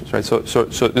if questions, right? So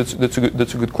that's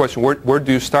a good question. Where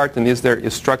do you start, and is there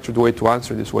a structured way to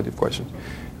answer these what if questions?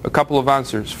 A couple of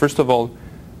answers. First of all,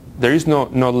 there is no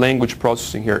language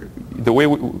processing here. The way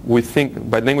we think,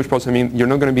 by language processing, I mean you're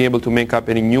not going to be able to make up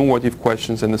any new what if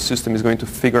questions, and the system is going to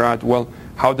figure out, well,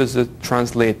 how does it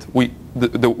translate? We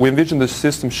envision the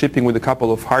system shipping with a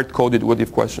couple of hard-coded what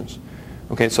if questions.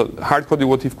 Okay, so hard-coded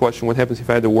what if question, what happens if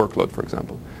I had a workload, for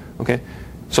example? Okay,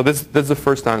 so that's the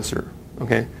first answer.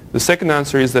 Okay, the second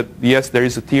answer is that yes, there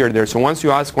is a tier there. So once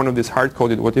you ask one of these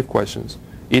hard-coded what if questions,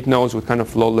 it knows what kind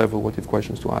of low-level what if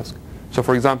questions to ask. So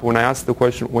for example, when I asked the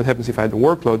question, what happens if I had a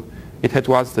workload, it had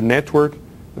to ask the network,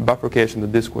 the buffer cache, and the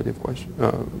disk what if question,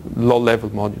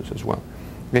 low-level modules as well.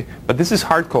 Okay, but this is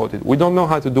hard-coded. We don't know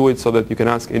how to do it so that you can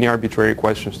ask any arbitrary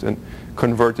questions and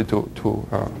convert it to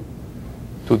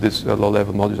this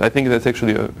low-level modules. I think that's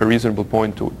actually a reasonable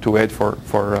point to add for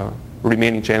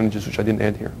remaining challenges, which I didn't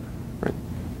add here. Right?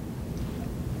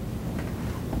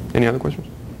 Any other questions?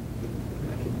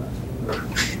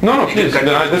 No, please.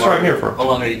 That's what I'm here for. How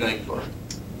long are you going for?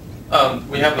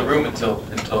 We have the room until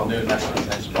noon. That's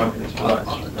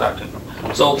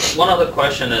So one other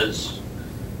question is,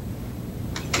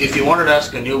 if you wanted to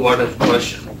ask a new what if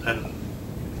question, and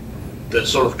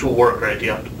there's sort of two work, right?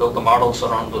 You have to build the models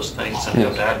around those things, and you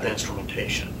have to add the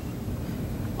instrumentation.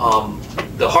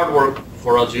 The hard work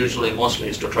for us usually mostly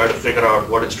is to try to figure out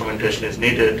what instrumentation is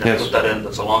needed and put that in.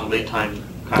 That's a long lead time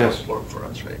kind of work for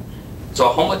us, right? So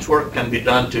how much work can be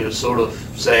done to sort of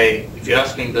say, if you're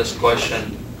asking this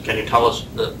question, can you tell us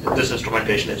that this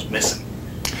instrumentation is missing?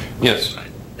 Yes. Right?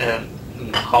 And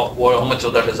how much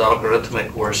of that is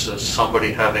algorithmic versus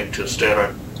somebody having to stare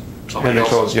at somebody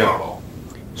else's model?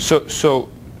 So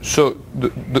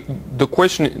the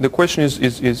question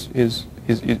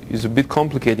is a bit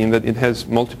complicated in that it has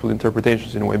multiple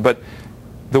interpretations in a way. But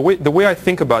the way I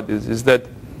think about this is that,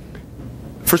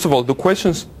 first of all, the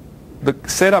questions, the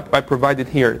setup I provided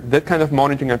here, that kind of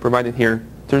monitoring I provided here,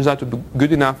 turns out to be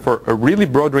good enough for a really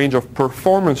broad range of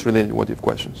performance-related what-if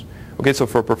questions. Okay, so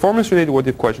for performance-related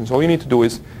what-if questions, all you need to do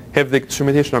is have the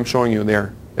instrumentation I'm showing you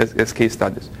there as case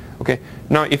studies. Okay.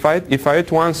 Now, if I had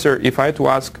to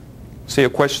ask, say, a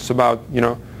questions about,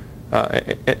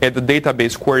 at the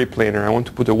database query planner, I want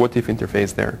to put a what-if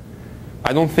interface there.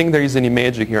 I don't think there is any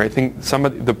magic here. I think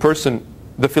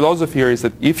the philosophy here is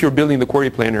that if you're building the query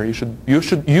planner, you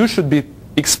should be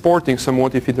exporting some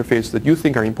what-if interfaces that you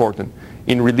think are important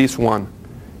in release 1.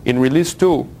 In release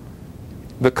 2,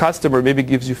 the customer maybe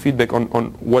gives you feedback on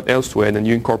what else to add, and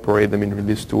you incorporate them in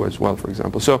release 2 as well, for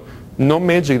example. So no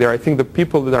magic there. I think the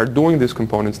people that are doing these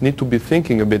components need to be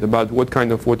thinking a bit about what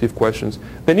kind of what-if questions.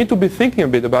 They need to be thinking a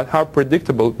bit about how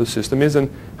predictable the system is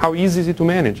and how easy is it to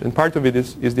manage. And part of it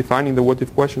is defining the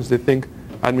what-if questions they think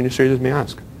administrators may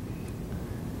ask.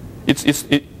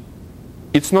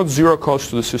 it's not zero cost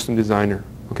to the system designer.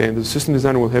 Okay, the system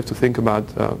designer will have to think about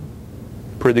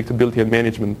predictability and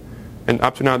management. And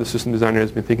up to now, the system designer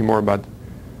has been thinking more about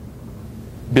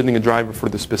building a driver for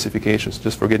the specifications,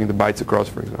 just for getting the bytes across,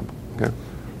 for example. Okay.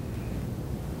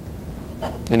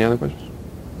 Any other questions?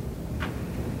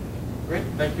 Great.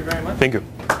 Thank you very much. Thank you.